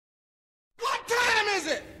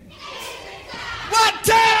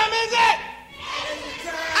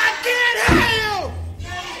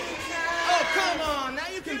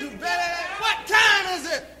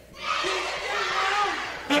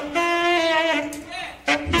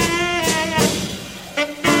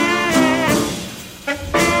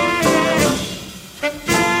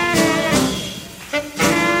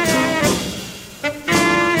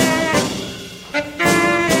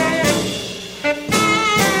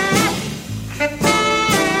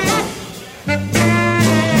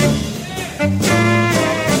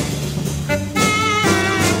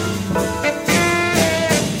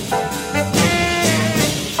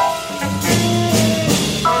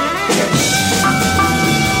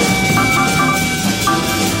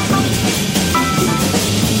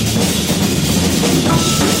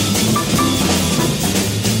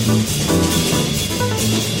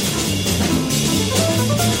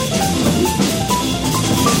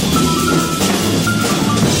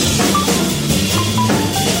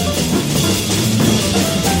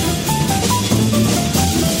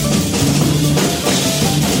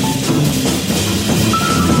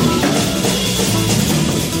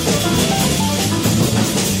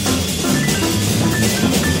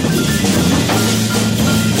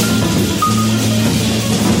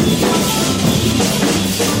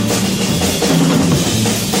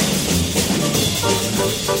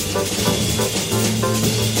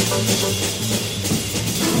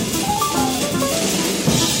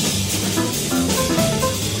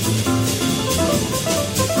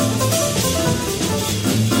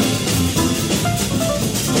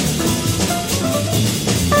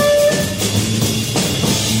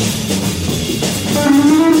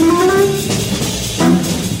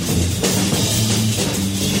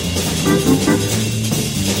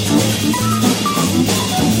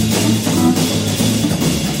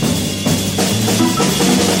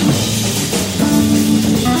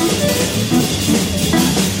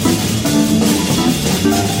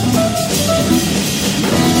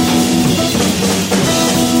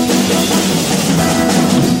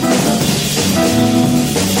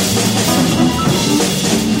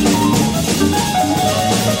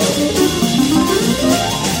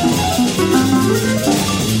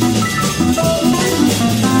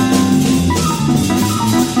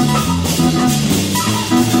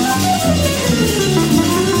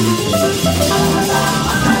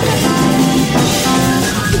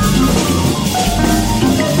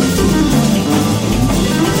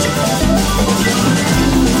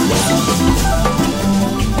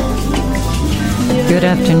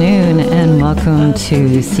Good afternoon and welcome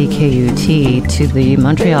to CKUT, to the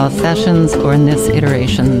Montreal Sessions, or in this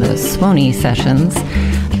iteration, the Suoni Sessions.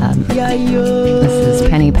 This is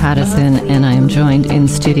Penny Pattison, and I am joined in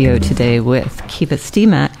studio today with Kiva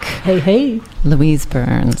Stimac. Hey. Louise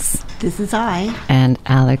Burns. This is I. And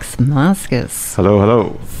Alex Moskos.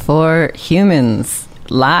 Hello. For humans.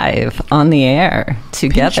 Live on the air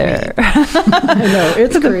together. I know,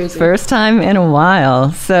 it's crazy. First time in a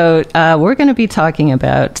while. So we're going to be talking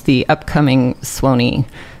about the upcoming Suoni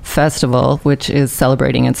Festival, which is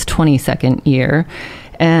celebrating its 22nd year.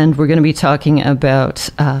 And we're going to be talking about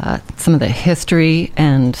some of the history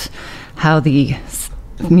and how the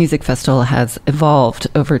music festival has evolved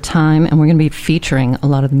over time. And we're going to be featuring a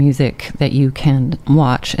lot of the music that you can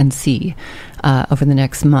watch and see over the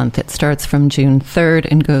next month. It starts from June 3rd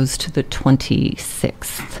and goes to the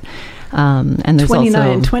 26th. And there's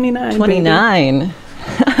 29.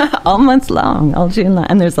 All month long, all June long.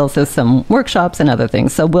 And there's also some workshops and other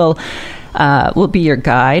things. So we'll be your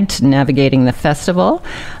guide to navigating the festival.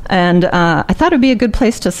 And I thought it would be a good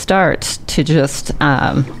place to start to just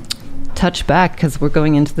touch back, because we're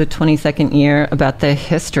going into the 22nd year, about the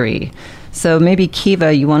history. So maybe,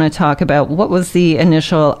 Kiva, you want to talk about what was the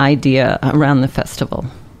initial idea around the festival?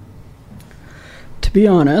 To be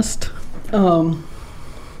honest,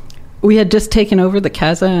 we had just taken over the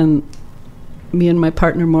Casa, and me and my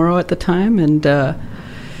partner Moro at the time, and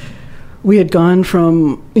we had gone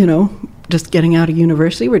from, just getting out of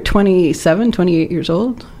university. We're 28 years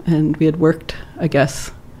old, and we had worked, I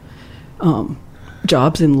guess,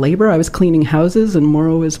 jobs in labor. I was cleaning houses and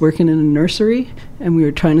Moro was working in a nursery, and we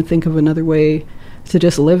were trying to think of another way to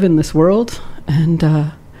just live in this world.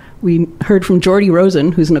 And we heard from Jordy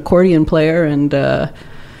Rosen, who's an accordion player and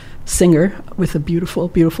singer with a beautiful,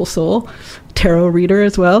 beautiful soul, tarot reader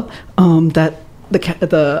as well, that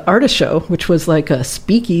the artist show, which was like a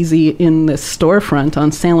speakeasy in this storefront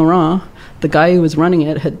on Saint Laurent, the guy who was running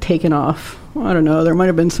it had taken off. I don't know. There might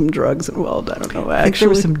have been some drugs involved. I don't know. Actually, I think there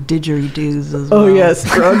were some didgeridoos as well. Oh yes,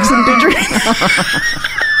 drugs and didgeridoos.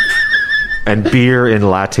 And beer in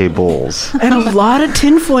latte bowls. And a lot of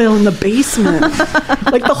tinfoil in the basement.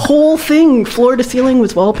 Like the whole thing, floor to ceiling,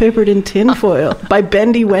 was wallpapered in tinfoil by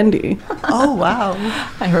Bendy Wendy. Oh wow!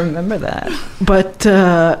 I remember that. But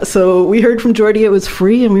so we heard from Jordy it was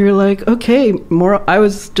free, and we were like, okay. I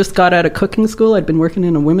was just got out of cooking school. I'd been working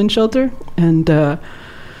in a women's shelter, and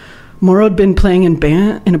Moro had been playing in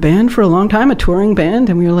a band for a long time, a touring band,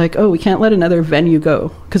 and we were like, oh, we can't let another venue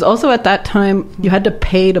go. Because also at that time, you had to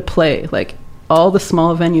pay to play. Like, all the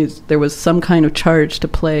small venues, there was some kind of charge to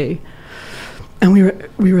play. And we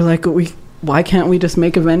were like, why can't we just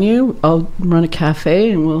make a venue? I'll run a cafe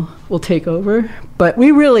and we'll take over. But we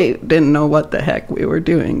really didn't know what the heck we were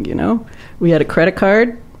doing, We had a credit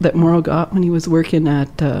card that Moro got when he was working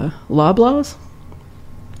at Loblaws.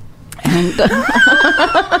 And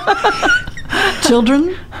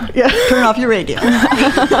children, turn off your radio.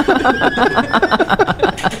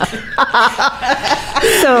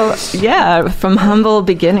 So, from humble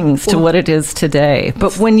beginnings to what it is today.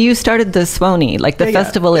 But when you started the Suoni, like the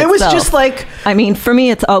festival itself, it was just like... I mean, for me,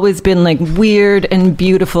 it's always been like weird and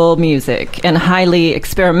beautiful music and highly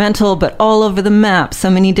experimental, but all over the map. So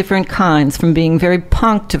many different kinds, from being very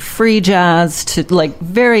punk to free jazz to like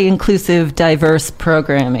very inclusive, diverse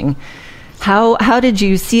programming. How did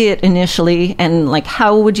you see it initially, and like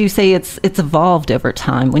how would you say it's evolved over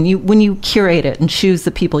time when you curate it and choose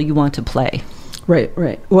the people you want to play?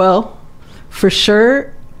 Right. Well, for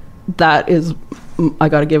sure, that is, I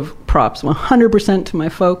got to give props 100% to my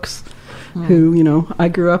folks, who, I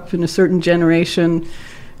grew up in a certain generation,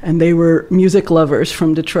 and they were music lovers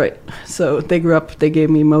from Detroit. So they grew up, they gave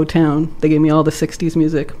me Motown, they gave me all the 60s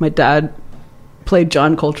music. My dad played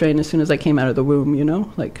John Coltrane as soon as I came out of the womb,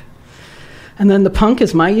 And then the punk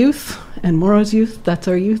is my youth, and Moro's youth. That's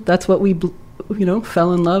our youth. That's what we,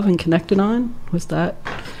 fell in love and connected on, was that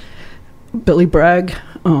Billy Bragg,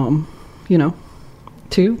 too.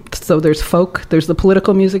 So there's folk. There's the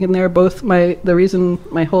political music in there. The reason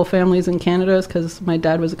my whole family's in Canada is because my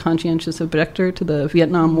dad was a conscientious objector to the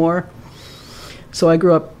Vietnam War. So I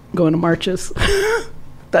grew up going to marches.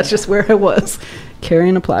 That's just where I was,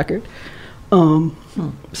 carrying a placard.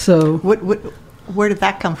 So where did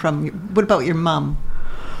that come from? What about your mom?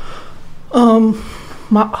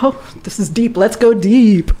 This is deep. Let's go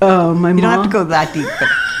deep. My mom. You don't have to go that deep, but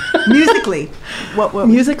musically, what?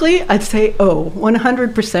 Musically, I'd say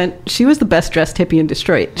 100%. She was the best dressed hippie in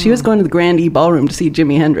Detroit. She was going to the Grand E Ballroom to see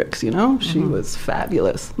Jimi Hendrix. She was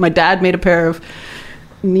fabulous. My dad made a pair of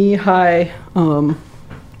knee-high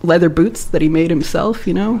leather boots that he made himself,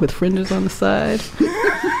 with fringes on the side.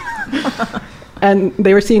 And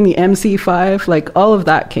they were seeing the MC5, like all of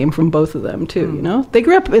that came from both of them too, you know? They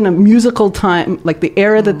grew up in a musical time, like the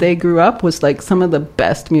era that they grew up was like some of the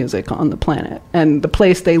best music on the planet. And the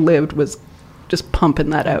place they lived was just pumping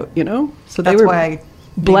that out, you know? So That's they were why I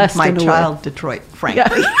blessed named my in a way. child Detroit,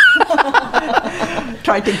 frankly.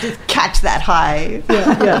 Tried to just catch that high.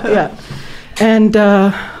 Yeah. And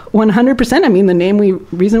 100%, I mean,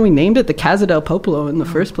 reason we named it the Casa del Popolo in the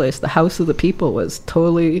first place, the House of the People, was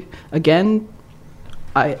totally, again,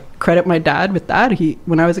 I credit my dad with that.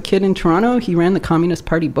 When I was a kid in Toronto, he ran the Communist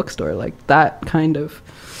Party bookstore, like that kind of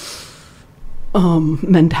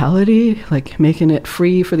mentality, like making it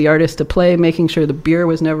free for the artist to play, making sure the beer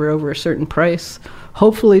was never over a certain price,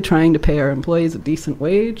 hopefully trying to pay our employees a decent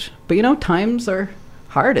wage. But, you know, times are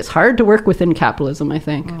hard. It's hard to work within capitalism, I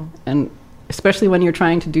think. And especially when you're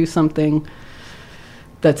trying to do something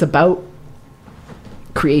that's about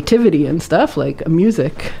creativity and stuff, like a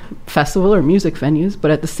music festival or music venues,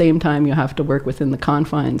 but at the same time you have to work within the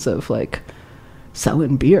confines of like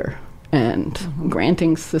selling beer and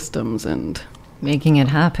granting systems and making it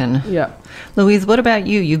happen. Yeah. Louise, what about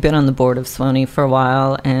you? You've been on the board of Suoni for a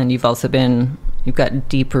while, and you've got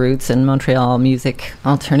deep roots in Montreal music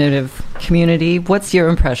alternative community. What's your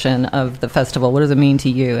impression of the festival? What does it mean to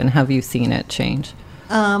you, and have you seen it change?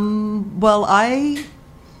 Well, I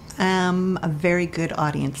am a very good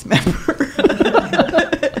audience member.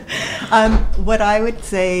 What I would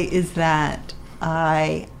say is that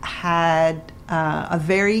I had a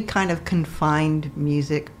very kind of confined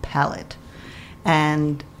music palette,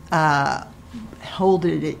 and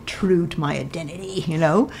holded it true to my identity, you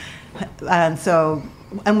know? And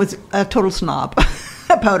was a total snob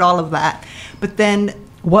about all of that. But then...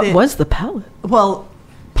 What was the palette? Well,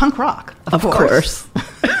 punk rock, of course.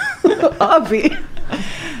 Obvi.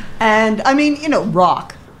 And, I mean, you know,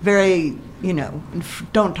 rock, very, you know,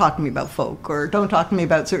 don't talk to me about folk, or don't talk to me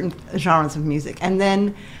about certain genres of music. And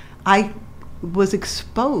then I was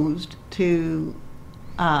exposed to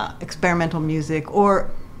experimental music,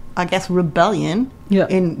 or I guess rebellion,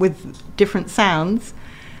 with different sounds.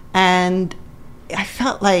 And I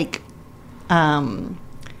felt like the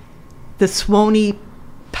Suoni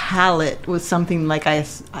palette was something like I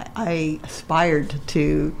aspired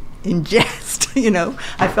to ingest, you know.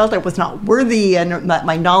 I felt I was not worthy, and that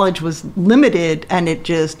my knowledge was limited, and it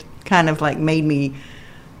just kind of like made me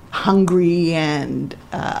hungry, and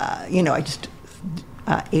you know, I just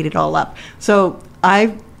ate it all up. So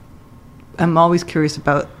I am always curious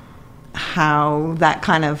about how that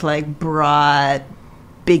kind of like broad,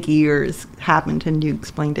 big ears happened, and you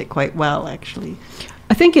explained it quite well, actually.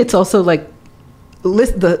 I think it's also like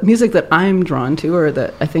the music that I'm drawn to, or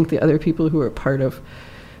that I think the other people who are part of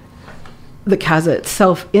the Casa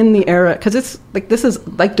itself in the era, because it's like, this is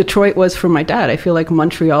like Detroit was for my dad. I feel like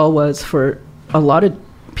Montreal was for a lot of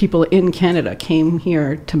people in Canada, came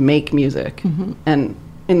here to make music. And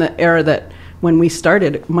in the era that when we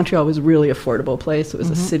started, Montreal was a really affordable place. It was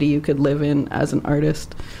a city you could live in as an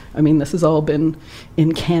artist. I mean, this has all been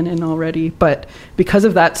in canon already, but because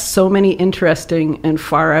of that, so many interesting and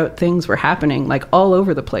far out things were happening, like all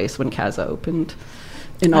over the place when Casa opened,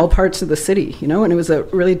 in all parts of the city, you know, and it was a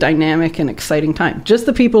really dynamic and exciting time. Just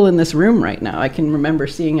the people in this room right now, I can remember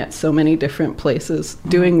seeing at so many different places,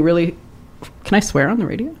 doing really... Can I swear on the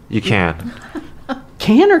radio? You can.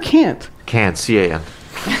 Can or can't? Can, C-A-N.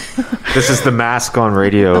 This is the mask on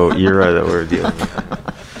radio era that we're dealing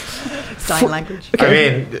with. Sign language.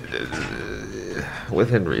 Okay. I mean,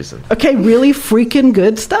 within reason. Okay, really freaking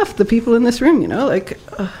good stuff, the people in this room, you know, like...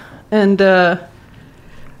 and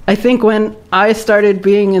I think when I started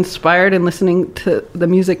being inspired and listening to the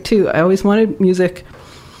music too, I always wanted music...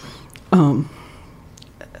 I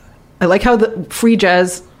like how the free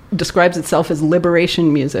jazz describes itself as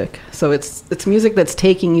liberation music. So it's music that's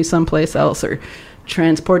taking you someplace else or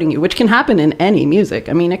transporting you, which can happen in any music.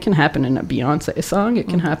 I mean, it can happen in a Beyonce song, it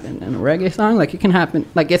can happen in a reggae song, like it can happen,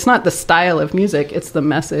 like it's not the style of music, it's the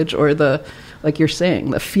message, or the, like you're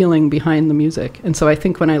saying, the feeling behind the music. And so I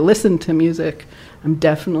think when I listen to music, I'm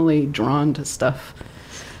definitely drawn to stuff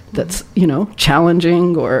that's, you know,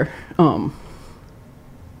 challenging, or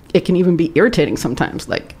it can even be irritating sometimes.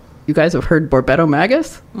 Like, you guys have heard Borbetto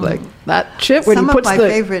Magus? Like that shit when Some he of puts my the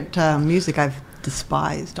favorite music I've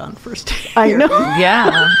despised on first hear. I know.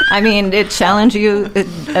 Yeah. I mean, it challenges you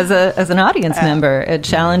as an audience member. It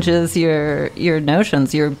challenges your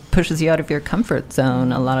notions. Pushes you out of your comfort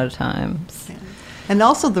zone a lot of times. Yeah. And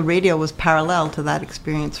also the radio was parallel to that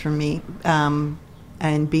experience for me,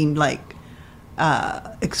 and being like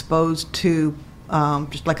exposed to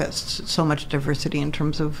just like so much diversity in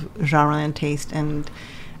terms of genre and taste, and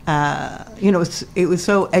it was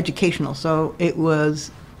so educational. So it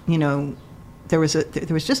was, there was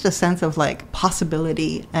just a sense of like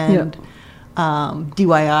possibility and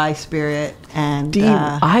DIY spirit and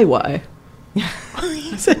DIY.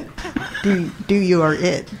 do you or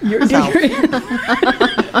it yourself.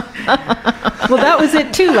 Well, that was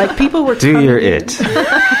it too. Like people were do your it.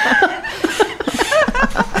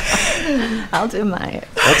 I'll do my.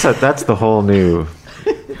 That's the whole new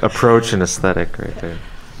approach and aesthetic right there.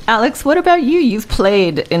 Alex, what about you? You've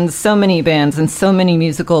played in so many bands and so many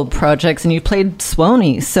musical projects, and you played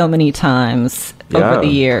Suoni so many times over the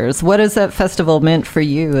years. What has that festival meant for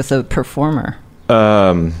you as a performer?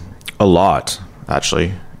 A lot,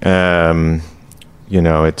 actually.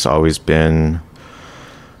 It's always been,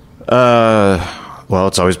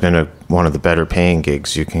 it's always been one of the better paying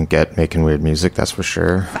gigs you can get making weird music, that's for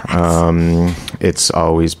sure. It's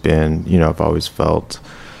always been, I've always felt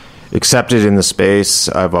accepted in the space.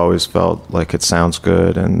 I've always felt like it sounds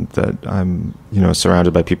good and that I'm,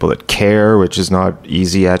 surrounded by people that care, which is not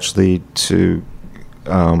easy actually to,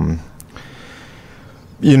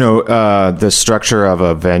 the structure of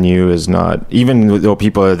a venue is not, even though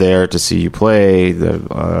people are there to see you play,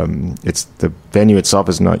 the venue itself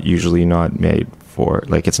is usually not made for,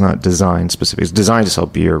 like, it's not designed specific. It's designed to sell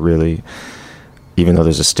beer, really, even though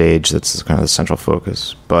there's a stage that's kind of the central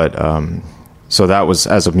focus. But so that was,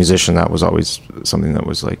 as a musician, that was always something that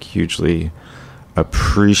was like hugely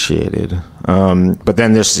appreciated. But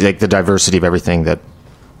then there's like the diversity of everything that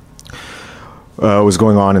was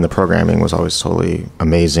going on in the programming was always totally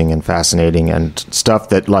amazing and fascinating, and stuff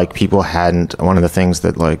that like people hadn't. One of the things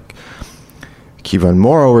that like Kiva and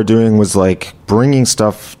Moro were doing was like bringing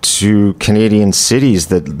stuff to Canadian cities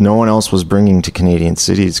that no one else was bringing to Canadian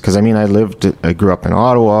cities. Because I grew up in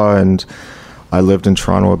Ottawa and I lived in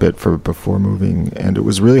Toronto a bit before moving, and it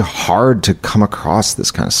was really hard to come across this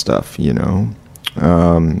kind of stuff,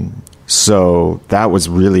 So that was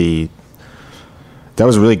really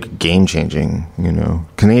game changing.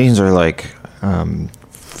 Canadians are like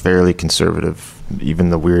fairly conservative,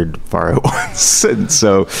 even the weird far out ones, and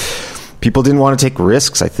so people didn't want to take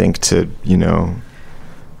risks. I think to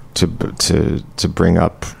bring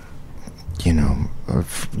up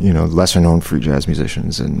lesser known free jazz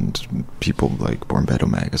musicians and people like Borbetto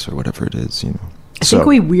Magus or whatever it is. I think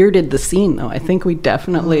we weirded the scene though. I think we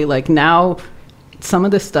definitely like now some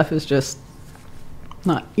of this stuff is just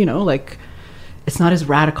not like. It's not as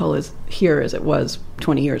radical as it was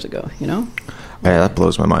 20 years ago, Yeah, that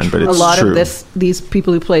blows my mind, but it's true. A lot true. of these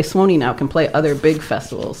people who play Suoni now can play other big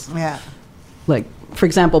festivals. Yeah. Like, for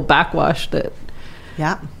example, Backwash that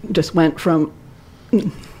just went from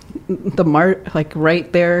the Mart, like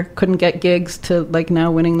right there, couldn't get gigs to like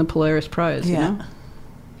now winning the Polaris Prize,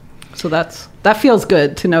 So that feels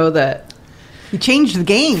good to know that you changed the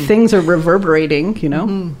game. Things are reverberating,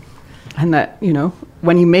 Mm-hmm. And that,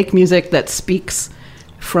 when you make music that speaks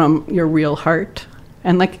from your real heart.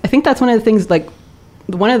 And like, I think that's one of the things, like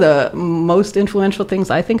one of the most influential things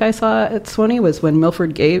I think I saw at Suoni was when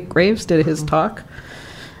Milford Graves did his talk.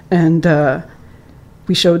 And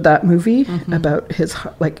we showed that movie about his,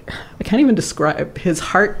 like, I can't even describe his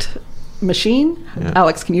heart machine. Yeah.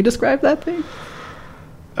 Alex, can you describe that thing?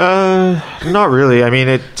 Not really. I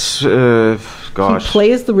mean, gosh. He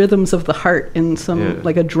plays the rhythms of the heart in some,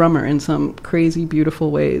 like a drummer, in some crazy, beautiful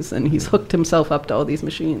ways. And he's hooked himself up to all these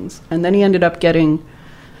machines. And then he ended up getting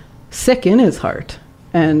sick in his heart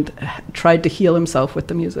and tried to heal himself with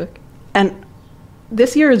the music. And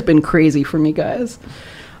this year has been crazy for me, guys.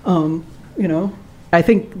 I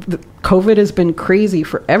think COVID has been crazy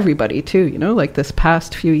for everybody, too. Like this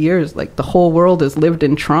past few years, like the whole world has lived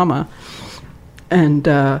in trauma. And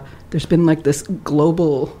there's been like this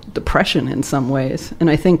global depression in some ways. And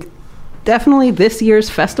I think definitely this year's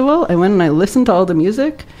festival, I went and I listened to all the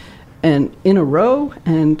music and in a row,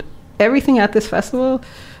 and everything at this festival,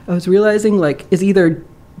 I was realizing like is either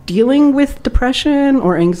dealing with depression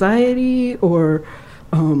or anxiety or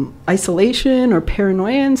isolation or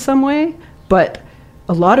paranoia in some way. But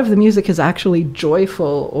a lot of the music is actually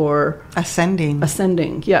joyful or ascending,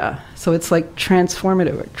 yeah. So it's like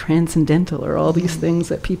transformative or transcendental or all these things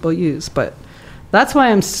that people use. But that's why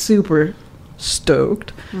I'm super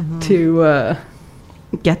stoked to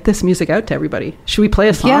get this music out to everybody. Should we play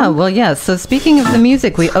a song? Yeah. So speaking of the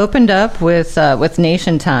music, we opened up with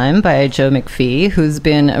Nation Time by Joe McPhee, who's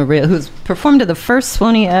performed at the first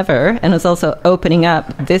Suoni ever and is also opening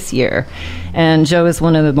up this year. And Joe is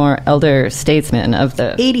one of the more elder statesmen of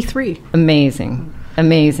the 83. Amazing.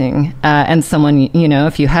 And someone,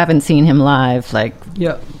 if you haven't seen him live, like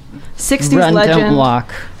 60s run, legend. don't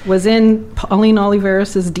walk. Was in Pauline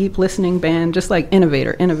Oliveros' Deep Listening Band, just like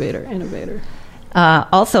innovator.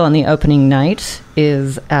 Also on the opening night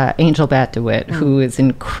is Angel Bat DeWitt, who is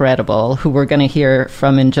incredible, who we're going to hear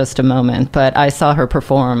from in just a moment. But I saw her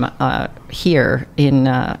perform here in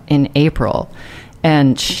April,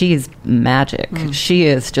 and she's magic. She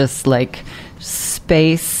is just like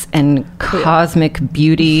space and cosmic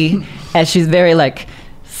beauty, and she's very like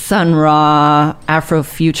Sun Ra,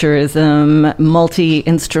 Afrofuturism,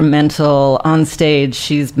 multi-instrumental on stage.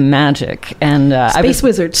 She's magic. And Space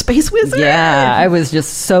Wizard. Yeah, I was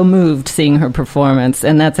just so moved seeing her performance.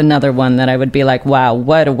 And that's another one that I would be like, wow,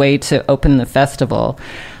 what a way to open the festival.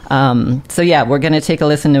 So yeah, we're going to take a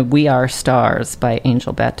listen to We Are Stars by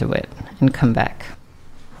Angel Bat DeWitt and come back.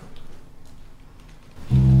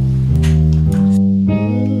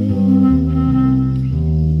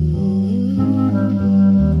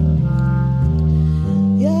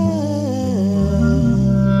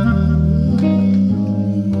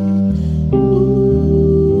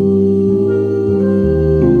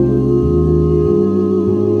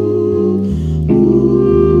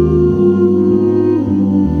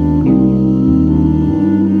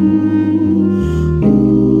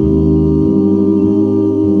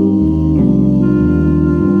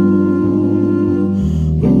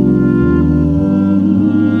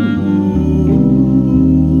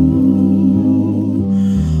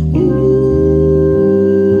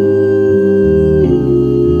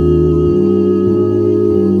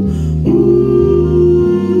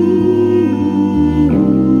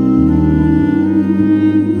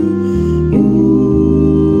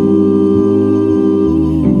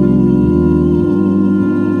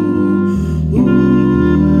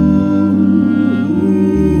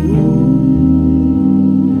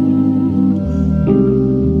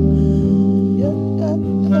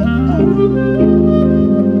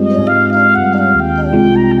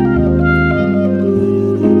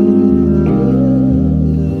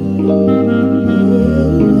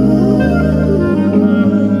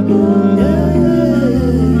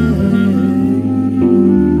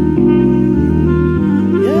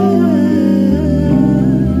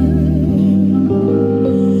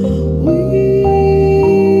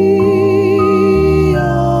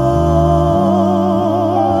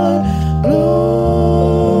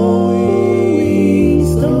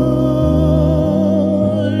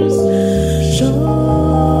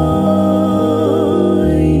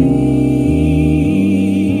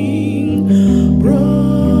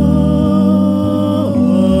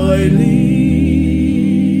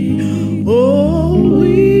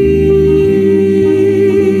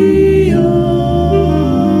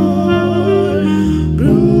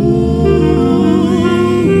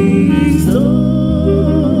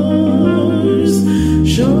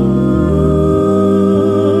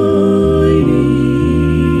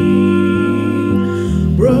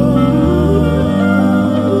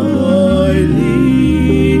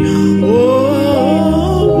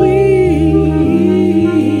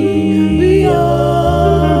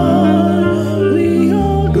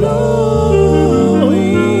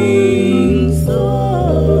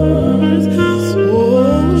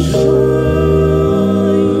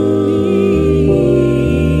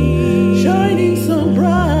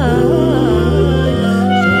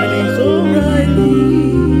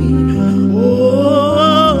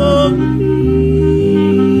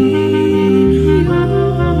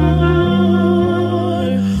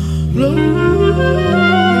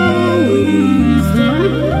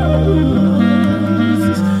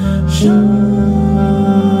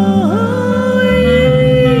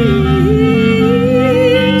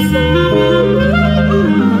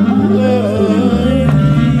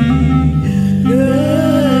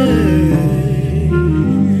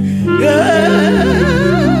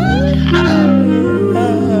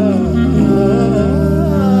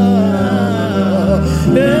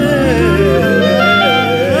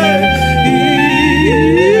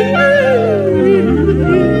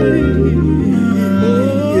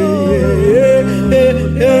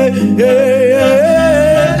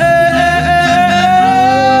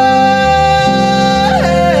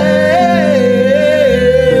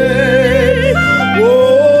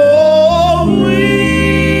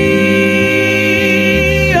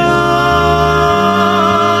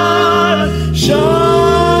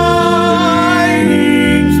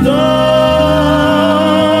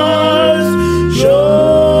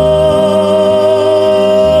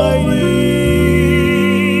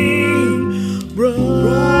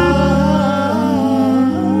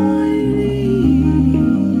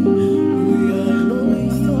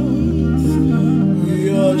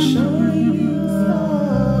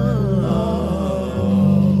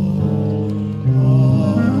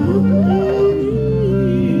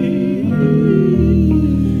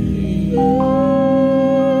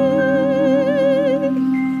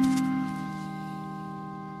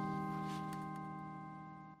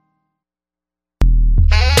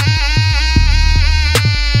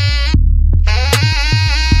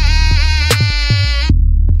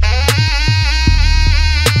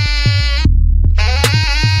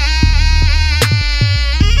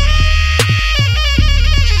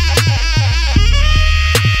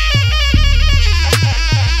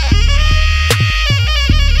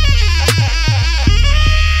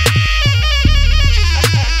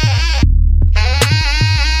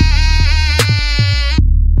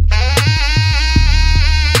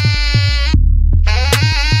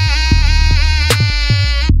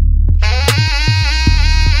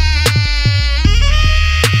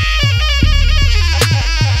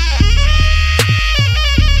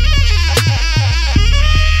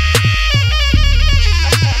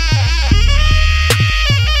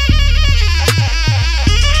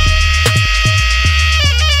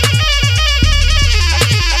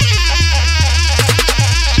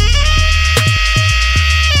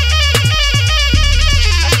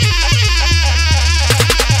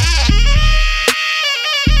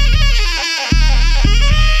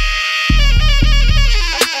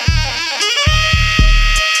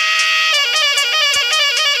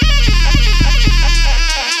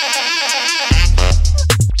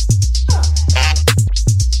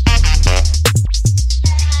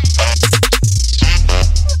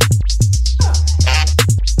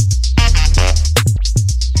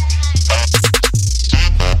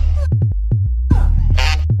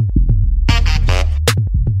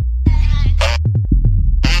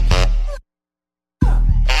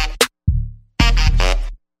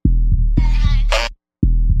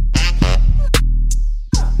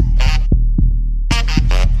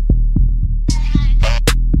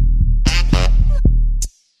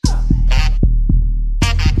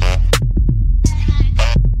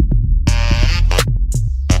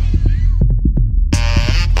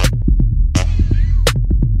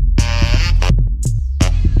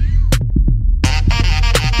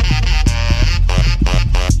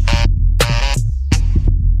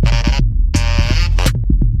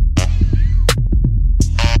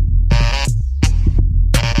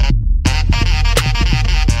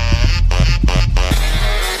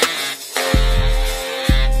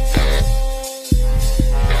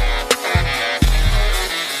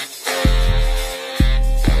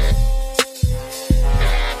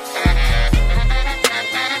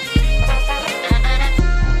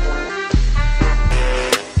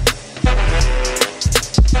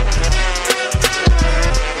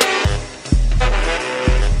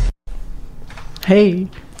 Hey,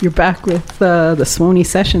 you're back with the Suoni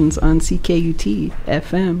Sessions on CKUT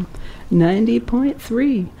FM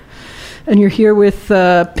 90.3. And you're here with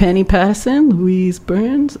Penny Pattison, Louise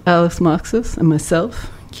Burns, Alex Moskos, and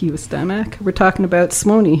myself, Kiva Stimac. We're talking about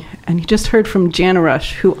Suoni. And you just heard from Jana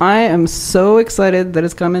Rush, who I am so excited that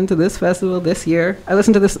has come into this festival this year. I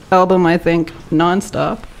listened to this album, I think,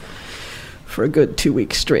 nonstop for a good 2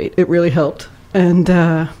 weeks straight. It really helped.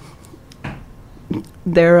 And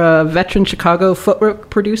they're a veteran Chicago footwork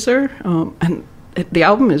producer. And the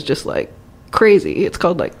album is just like crazy. It's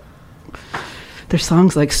called like, there's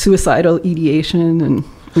songs like Suicidal Ideation and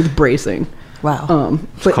with Bracing. Wow.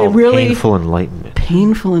 But it really Painful Enlightenment.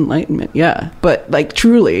 Painful Enlightenment, yeah. But like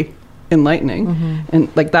truly enlightening. Mm-hmm.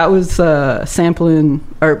 And like that was sampling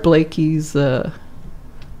Art Blakey's Moaning.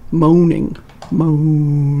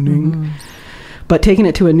 Mm-hmm. But taking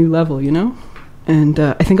it to a new level, you know? And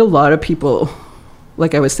I think a lot of people,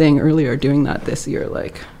 like I was saying earlier, are doing that this year,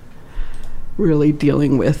 like really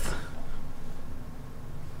dealing with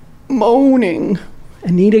moaning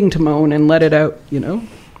and needing to moan and let it out, you know?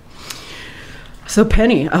 So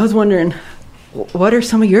Penny, I was wondering, what are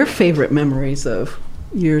some of your favorite memories of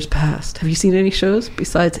years past? Have you seen any shows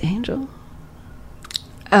besides Angel?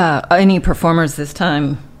 Any performers this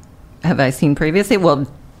time have I seen previously? Well,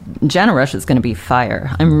 Jana Rush is going to be fire.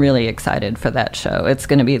 I'm really excited for that show. It's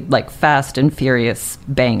going to be like fast and furious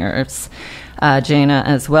bangers. Jana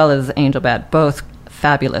as well as Angel Bat, both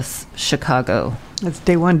fabulous Chicago That's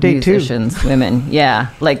day one, day musicians, women. Yeah,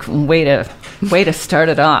 like way to start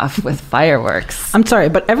it off with fireworks. I'm sorry,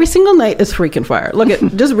 but every single night is freaking fire. Look at,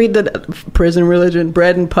 just read the Prison Religion,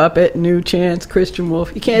 Bread and Puppet, New Chance, Christian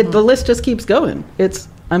Wolf. You can't. The list just keeps going.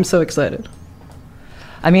 I'm so excited.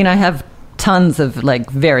 I mean, I have tons of like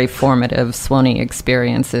very formative Suoni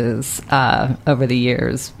experiences over the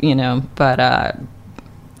years, you know, but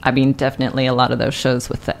I mean, definitely a lot of those shows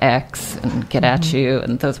with the X and Get At You,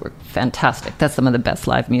 and those were fantastic. That's some of the best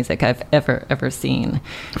live music I've ever seen.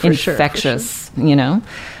 Infectious, you know.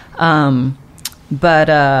 But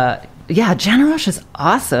yeah, Jana Rush is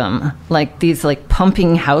awesome. Like these like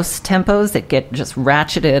pumping house tempos that get just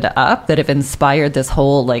ratcheted up that have inspired this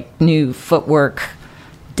whole like new footwork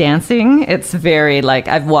dancing. It's very like,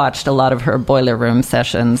 I've watched a lot of her Boiler Room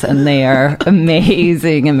sessions and they are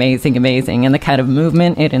amazing. And the kind of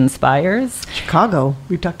movement it inspires. Chicago.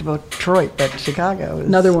 We talked about Detroit, but Chicago is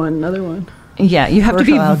another one. Yeah, you have to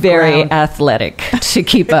be very athletic to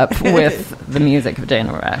keep up with the music of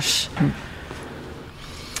Jana Rush.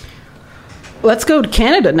 Let's go to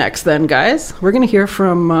Canada next then, guys. We're going to hear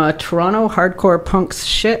from Toronto hardcore punks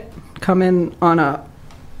Shit come in on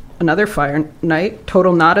another fire night.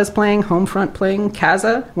 Total Nada's playing, Homefront playing,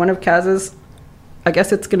 Kaza, one of Kaza's, I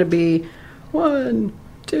guess it's going to be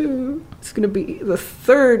it's going to be the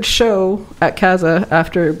third show at Kaza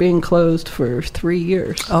after being closed for 3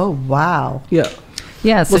 years. Oh, wow. Yeah.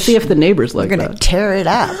 Yeah, so we'll see if the neighbors like that. We're going to tear it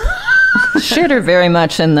up. Shit are very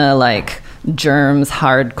much in the like germs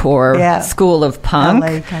hardcore school of punk.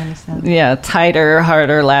 LA kind of stuff. Yeah, tighter,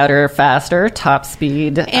 harder, louder, faster, top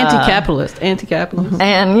speed, anti-capitalist.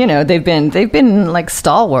 And you know, they've been like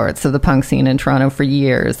stalwarts of the punk scene in Toronto for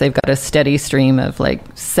years. They've got a steady stream of like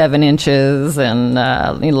 7 inches and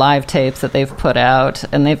live tapes that they've put out,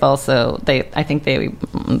 and they've also I think they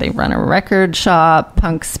run a record shop,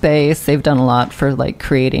 Punk Space. They've done a lot for like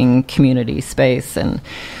creating community space, and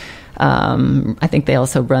I think they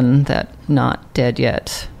also run that Not Dead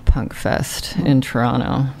Yet Punk Fest in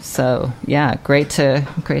Toronto. So yeah, great to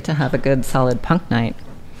have a good solid punk night.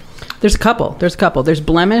 There's a couple. There's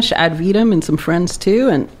Blemish, Ad Vitam, and some friends too,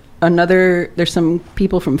 and there's some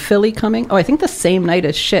people from Philly coming. Oh, I think the same night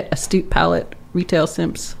as Shit, Astute Palette, Retail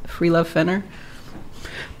Simps, Free Love Fenner.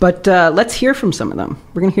 But let's hear from some of them.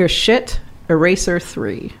 We're gonna hear Shit, Eraser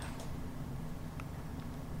 3.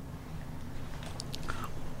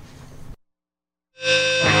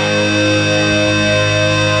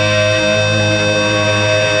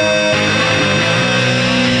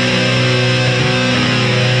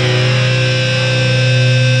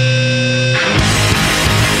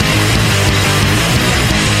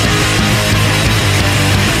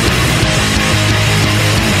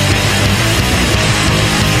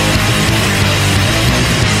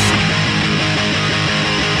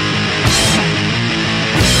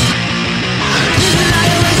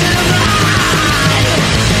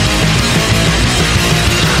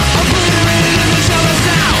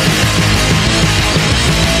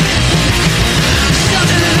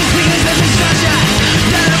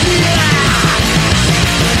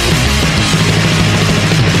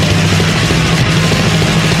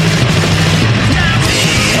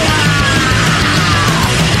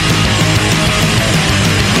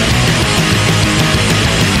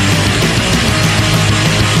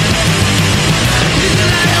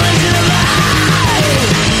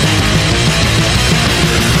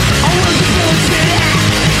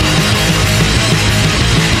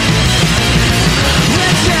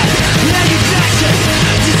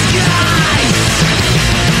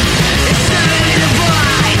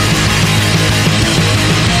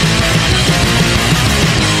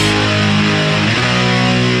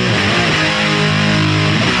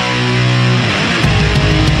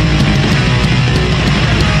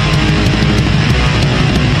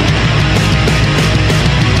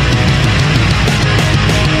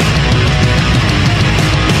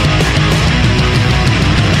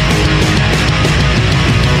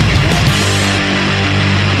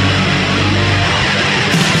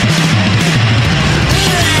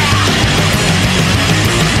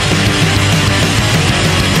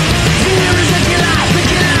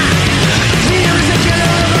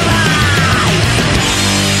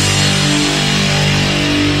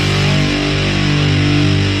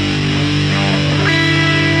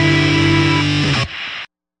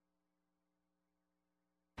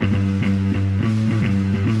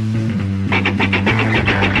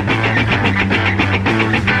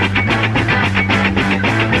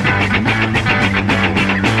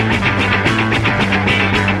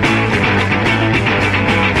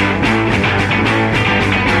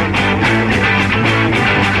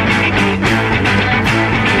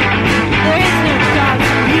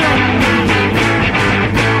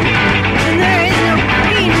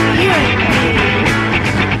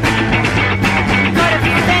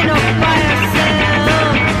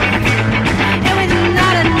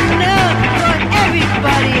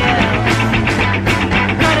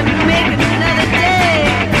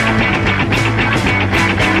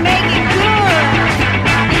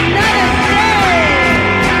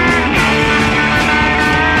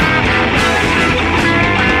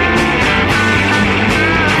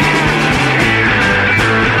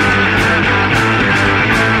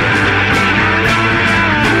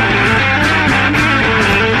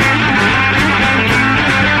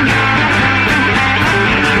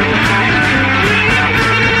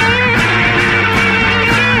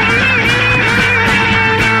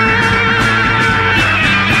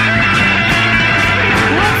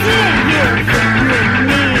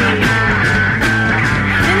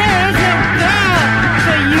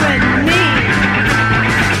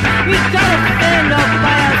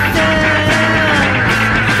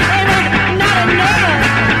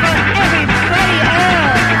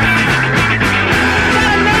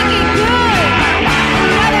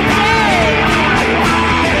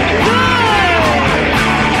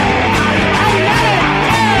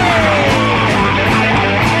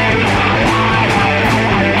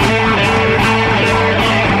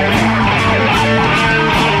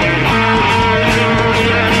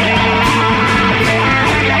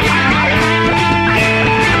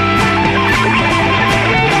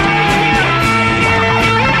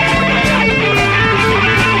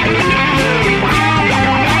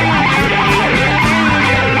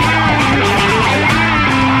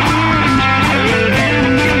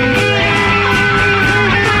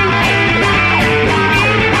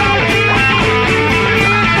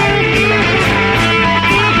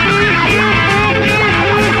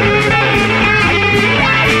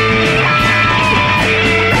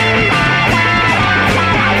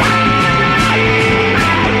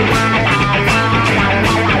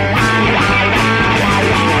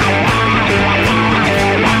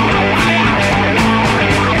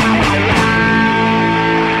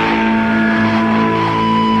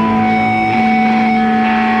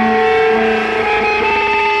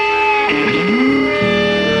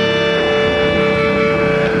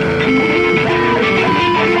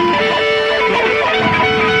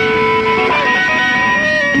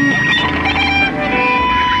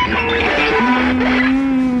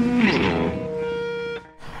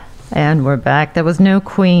 And we're back. That was No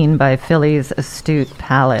Queen by Philly's Astute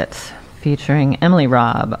Palette, featuring Emily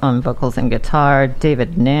Robb on vocals and guitar,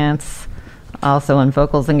 David Nance also on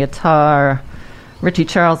vocals and guitar, Richie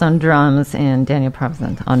Charles on drums, and Daniel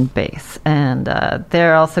Provincent on bass. And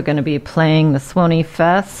they're also going to be playing the Suoni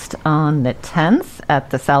Fest on the 10th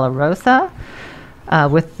at the Sala Rosa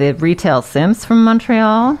with the Retail Sims from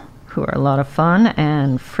Montreal, who are a lot of fun,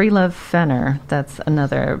 and Free Love Fenner. That's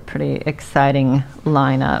another pretty exciting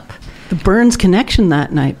lineup. The Burns Connection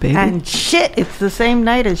that night, baby. And shit, it's the same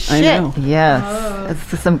night as shit. I know. Yes,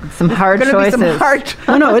 it's some hard choices.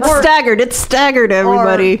 No, it's staggered. It's staggered,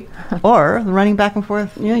 everybody. Or running back and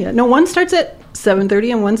forth. Yeah. No, one starts at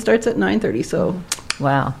 7:30 and one starts at 9:30. So,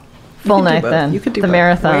 wow, full night then. You could do the both.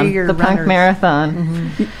 marathon, the punk marathon.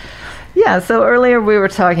 Mm-hmm. Yeah, so earlier we were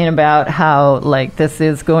talking about how, like, this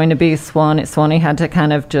is going to be Suoni. Suoni had to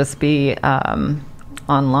kind of just be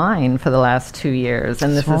online for the last 2 years,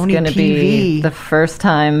 and this Suoni is going to be the first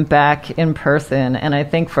time back in person. And I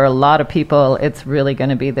think for a lot of people, it's really going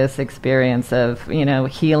to be this experience of, you know,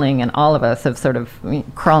 healing, and all of us of sort of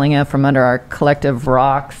crawling out from under our collective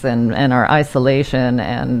rocks and our isolation,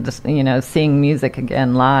 and, you know, seeing music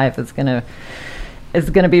again live is going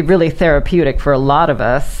to be really therapeutic for a lot of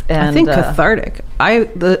us. And I think cathartic.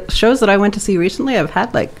 The shows that I went to see recently, I've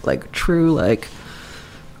had like true like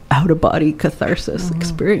out of body catharsis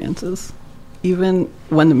experiences, even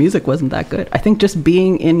when the music wasn't that good. I think just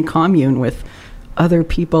being in commune with other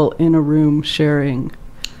people in a room sharing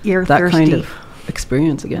that kind of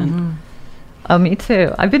experience again. Mm-hmm. Oh, me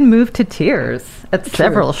too. I've been moved to tears at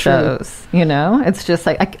several shows, you know? It's just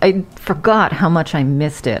like, I forgot how much I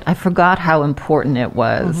missed it. I forgot how important it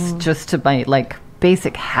was just to my, like,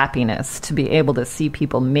 basic happiness to be able to see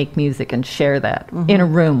people make music and share that in a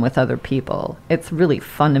room with other people. It's really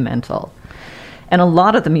fundamental. And a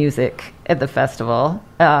lot of the music at the festival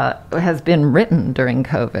has been written during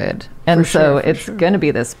COVID. And so it's going to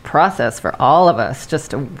be this process for all of us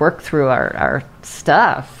just to work through our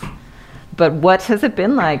stuff. But what has it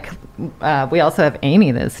been like? We also have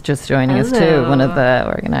Amy that's just joining us too, one of the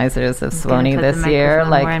organizers of Suoni this year.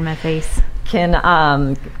 Like, more in my face.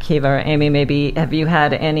 Can Kiva or Amy, maybe have you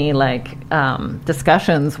had any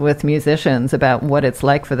discussions with musicians about what it's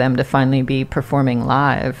like for them to finally be performing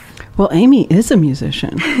live? Well, Amy is a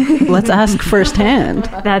musician. Let's ask firsthand.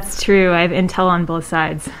 That's true. I have intel on both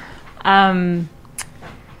sides.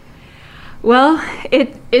 Well,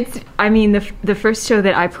 it's. I mean, the first show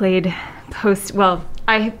that I played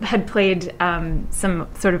I had played some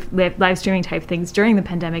sort of live streaming type things during the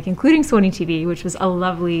pandemic, including Suoni TV, which was a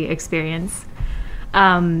lovely experience.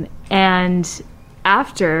 And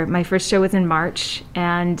after, my first show was in March,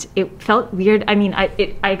 and it felt weird. I mean, I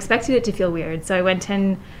expected it to feel weird, so I went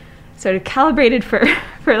in sort of calibrated for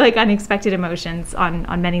like unexpected emotions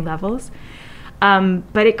on many levels.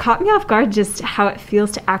 But it caught me off guard just how it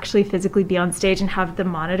feels to actually physically be on stage and have the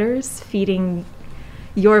monitors feeding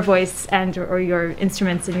your voice and or your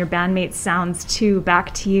instruments and your bandmates' sounds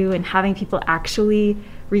back to you, and having people actually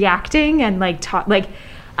reacting and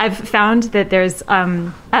I've found that there's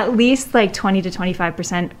at least 20 to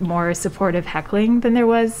 25% more supportive heckling than there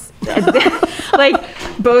was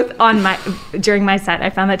both during my set. I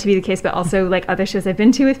found that to be the case, but also other shows I've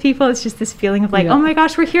been to with people, it's just this feeling of oh my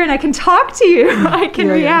gosh, we're here and I can talk to you. I can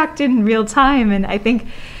react in real time. And I think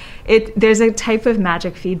there's a type of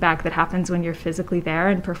magic feedback that happens when you're physically there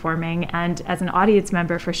and performing. And as an audience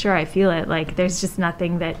member, for sure, I feel it. There's just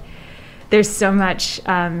nothing that... There's so much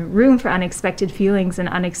room for unexpected feelings and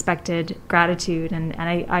unexpected gratitude. And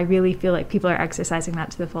I really feel like people are exercising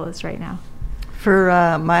that to the fullest right now. For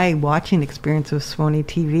my watching experience with Suoni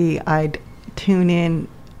TV, I'd tune in.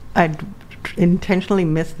 I'd intentionally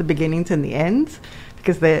miss the beginnings and the ends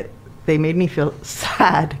because they made me feel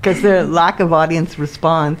sad because their lack of audience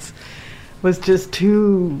response was just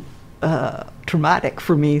too traumatic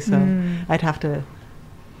for me. So I'd have to,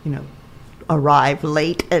 arrive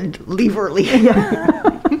late and leave early.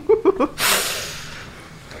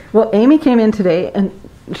 Well, Amy came in today, and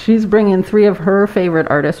she's bringing 3 of her favorite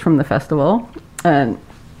artists from the festival. And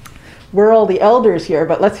we're all the elders here,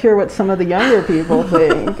 but let's hear what some of the younger people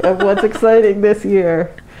think of what's exciting this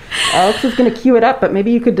year. Alex is going to cue it up, but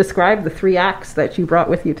maybe you could describe the 3 acts that you brought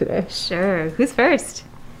with you today. Sure. Who's first?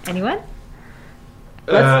 Anyone?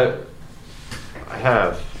 I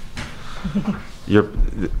have.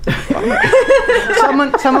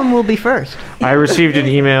 Someone will be first. I received an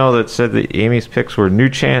email that said that Amy's picks were New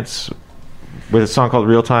Chance with a song called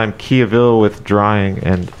Real Time, Kiaville with Drying,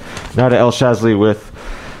 and Nada El Shazli with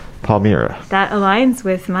Palmyra. That aligns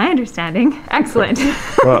with my understanding. Excellent.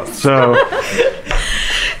 Well,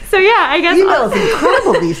 So yeah, I guess Email is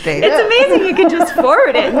incredible these days. it's amazing. You can just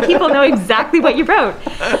forward it and people know exactly what you wrote.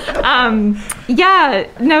 So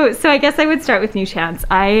I guess I would start with New Chance.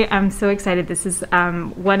 I am so excited. This is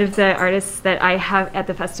one of the artists that I have at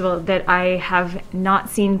the festival that I have not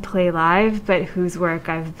seen play live, but whose work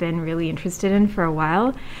I've been really interested in for a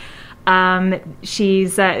while.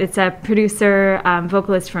 She's it's a producer,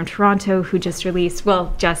 vocalist from Toronto who just released,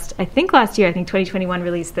 I think last year, 2021,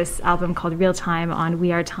 released this album called Real Time on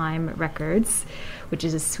We Are Time Records, which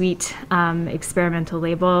is a sweet experimental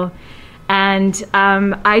label. And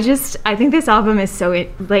I think this album is so,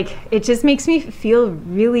 it just makes me feel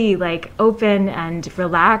really like open and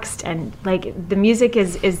relaxed, and like the music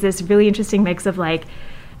is this really interesting mix of like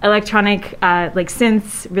electronic, like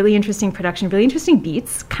synths, really interesting production, really interesting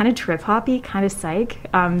beats, kind of trip hoppy, kind of psych.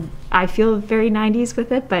 I feel very 90s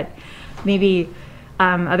with it, but maybe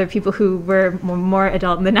other people who were more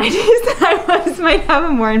adult in the 90s than I was might have a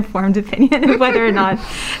more informed opinion of whether or not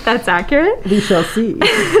that's accurate. We shall see.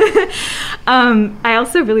 I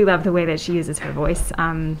also really love the way that she uses her voice.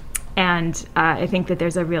 And I think that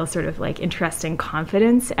there's a real sort of like interesting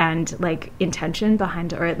confidence and like intention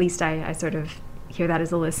behind, or at least I sort of hear that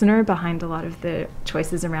as a listener behind a lot of the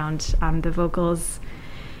choices around the vocals.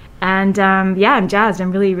 And I'm jazzed.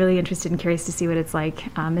 I'm really, really interested and curious to see what it's like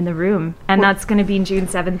in the room. And that's going to be June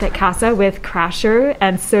 7th at Casa with Crasher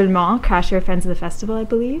and Seulement. Crasher, friends of the festival, I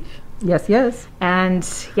believe. Yes. And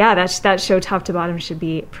yeah, that show top to bottom should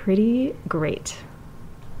be pretty great.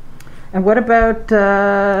 And what about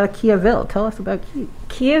Kiaville? Tell us about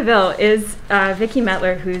Kiaville is Vicky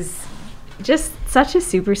Metler, who's just such a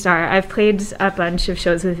superstar. I've played a bunch of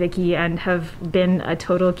shows with Vicky and have been a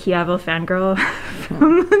total Kiaville fangirl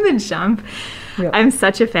from the jump. Yep. I'm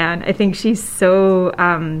such a fan. I think she's so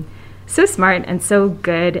smart and so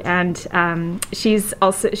good, and she's a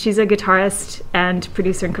guitarist and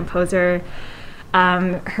producer and composer.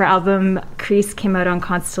 Her album Crease came out on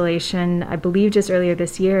Constellation, I believe, just earlier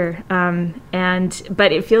this year.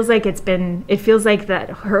 But it feels like that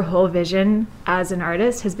her whole vision as an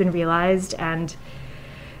artist has been realized and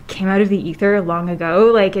came out of the ether long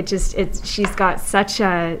ago. Like she's got such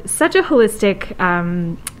a holistic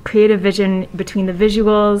creative vision between the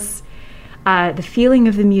visuals, the feeling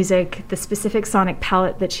of the music, the specific sonic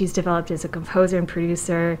palette that she's developed as a composer and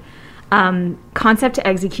producer, concept to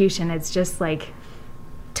execution. It's just like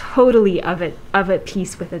totally of a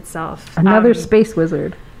piece with itself. Another space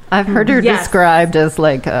wizard. I've heard her described as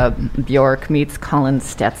like Bjork meets Colin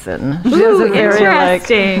Stetson. She has a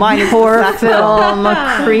very like horror film,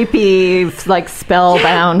 creepy, like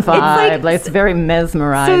spellbound vibe. It's very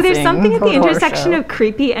mesmerizing. So there's something at the intersection of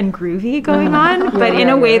creepy and groovy going on, but in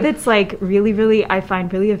a way that's like really, really, I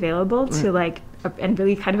find really available to like, and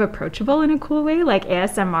really kind of approachable in a cool way, like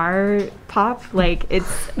ASMR pop. Like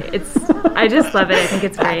it's I just love it. I think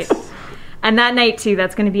it's great. And that night too,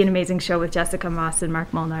 that's going to be an amazing show with Jessica Moss and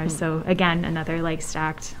Mark Molnar. So again, another like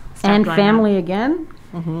stacked and lineup. Family again.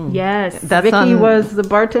 Mm-hmm. Yes, Vicky was the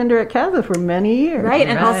bartender at Casa for many years, right?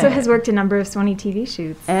 And also has worked a number of Sony TV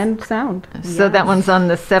shoots and sound. So that one's on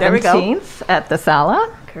the 17th at the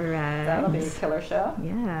Sala. Correct. That'll be a killer show.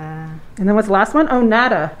 Yeah. And then what's the last one? Oh,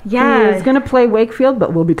 Nada. Yeah. Who's going to play Wakefield,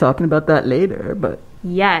 but we'll be talking about that later. But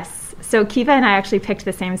yes. So Kiva and I actually picked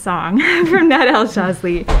the same song from Nada El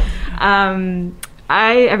Shazli.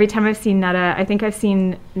 Every time I've seen Nada, I think I've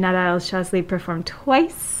seen Nada El Shazli perform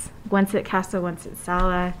twice. Once at Casa, once at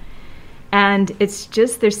Sala. And it's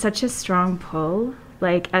just, there's such a strong pull.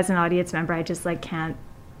 Like, as an audience member, I just, like, can't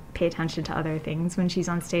pay attention to other things when she's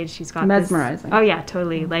on stage. She's got mesmerizing. Oh yeah,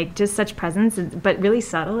 totally. Like, just such presence, but really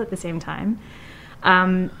subtle at the same time.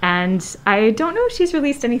 And I don't know if she's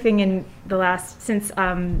released anything in the last, since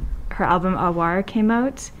her album Awar came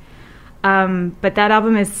out. But that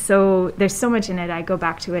album is there's so much in it. I go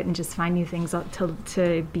back to it and just find new things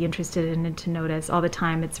to be interested in and to notice all the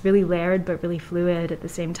time. It's really layered but really fluid at the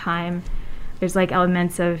same time. There's like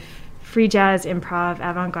elements of free jazz, improv,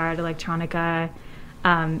 avant-garde, electronica,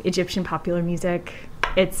 Egyptian popular music.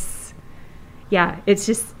 It's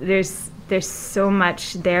just there's so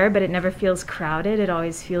much there, but it never feels crowded. It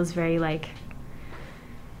always feels very like,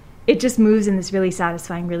 it just moves in this really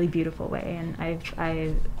satisfying, really beautiful way. And I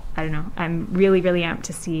don't know. I'm really, really amped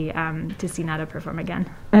to see Nada perform again.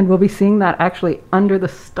 And we'll be seeing that actually under the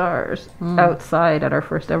stars outside at our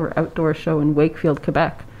first ever outdoor show in Wakefield,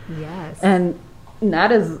 Quebec. Yes. And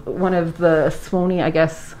Nada's one of the Suoni, I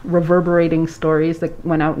guess, reverberating stories that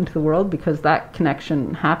went out into the world, because that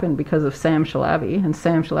connection happened because of Sam Shalabi. And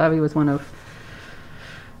Sam Shalabi was one of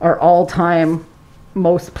our all-time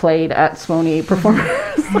most played at Suoni performers.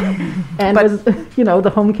 And was,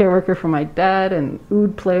 the home care worker for my dad and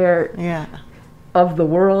oud player of the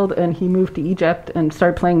world. And he moved to Egypt and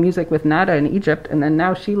started playing music with Nada in Egypt. And then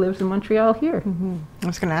now she lives in Montreal here. I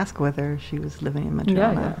was going to ask whether she was living in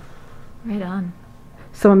Montreal now. Right on.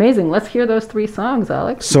 So amazing. Let's hear those 3 songs,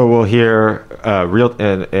 Alex. So we'll hear real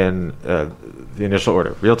in the initial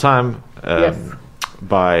order. Real Time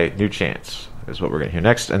by New Chance is what we're going to hear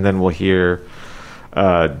next. And then we'll hear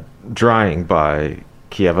Drying by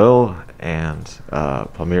Kiva and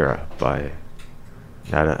Palmyra by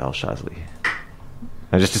Nada El Shazli.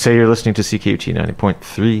 And just to say, you're listening to CKUT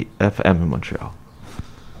 90.3 FM in Montreal.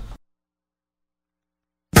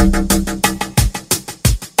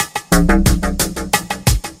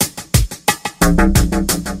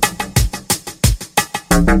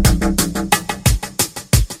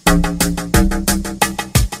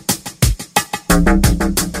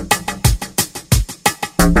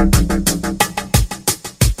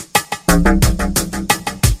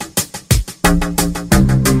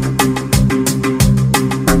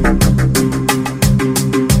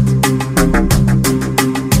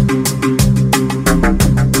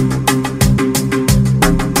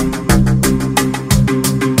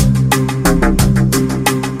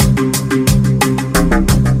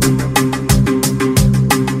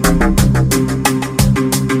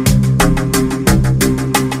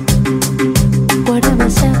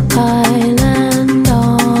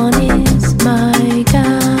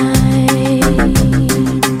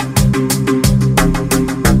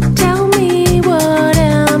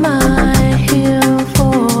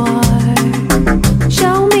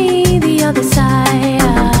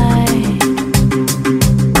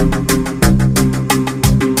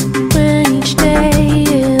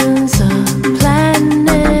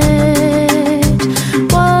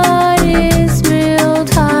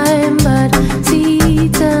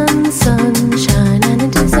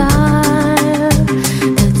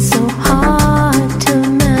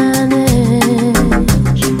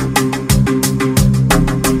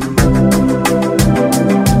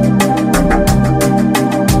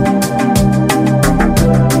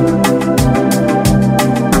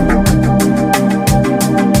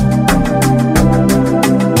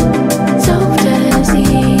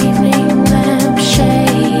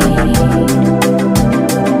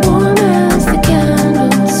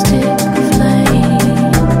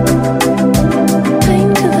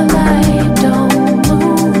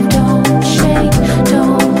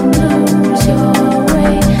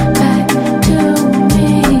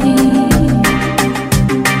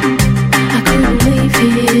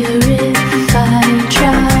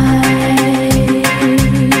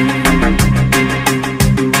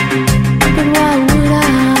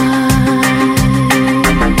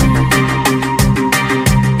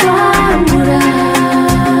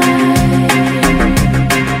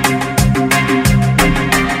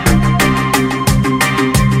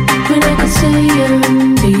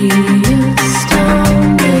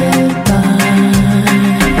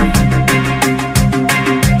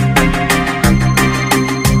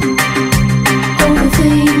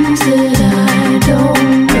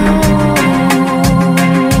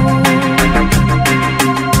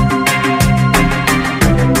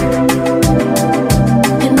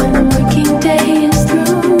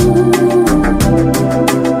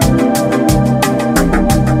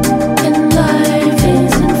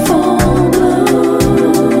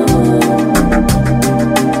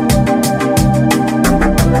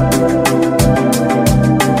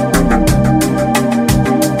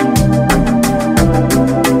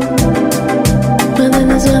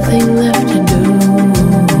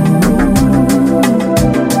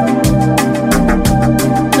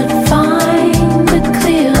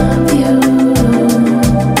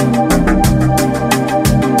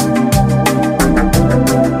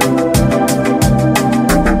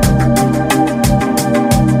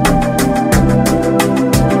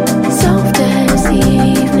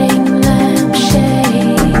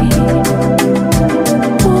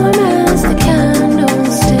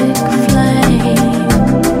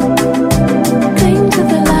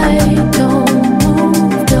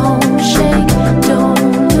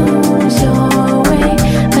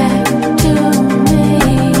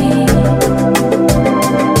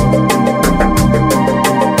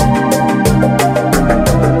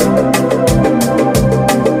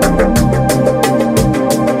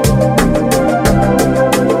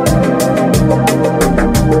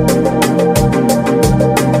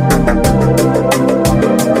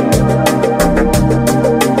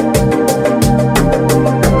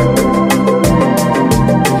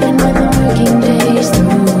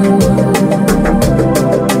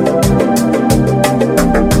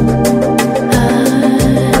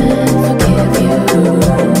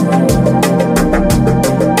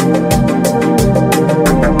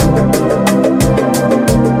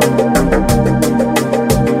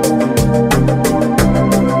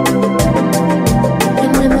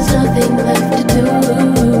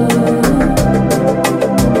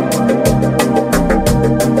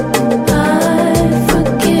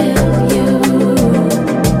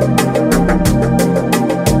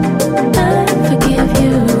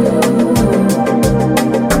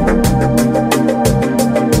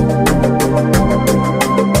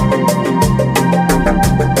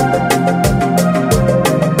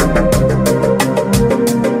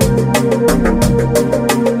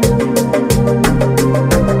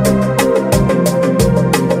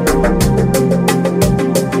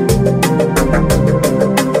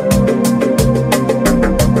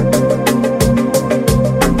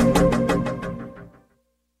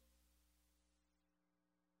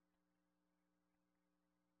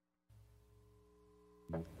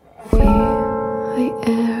 the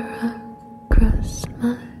air across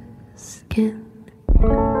my skin.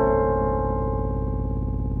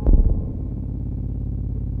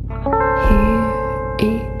 Hear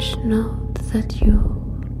each note that you're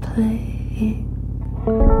playing.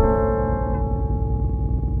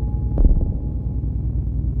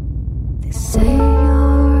 They say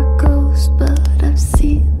you're a ghost, but I've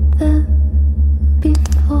seen them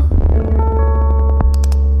before.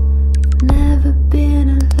 Never been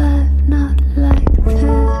alive, not like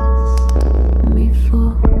this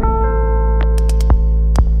before.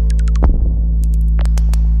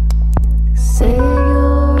 They say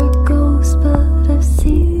you're a ghost, but I've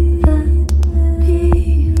seen them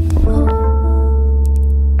before.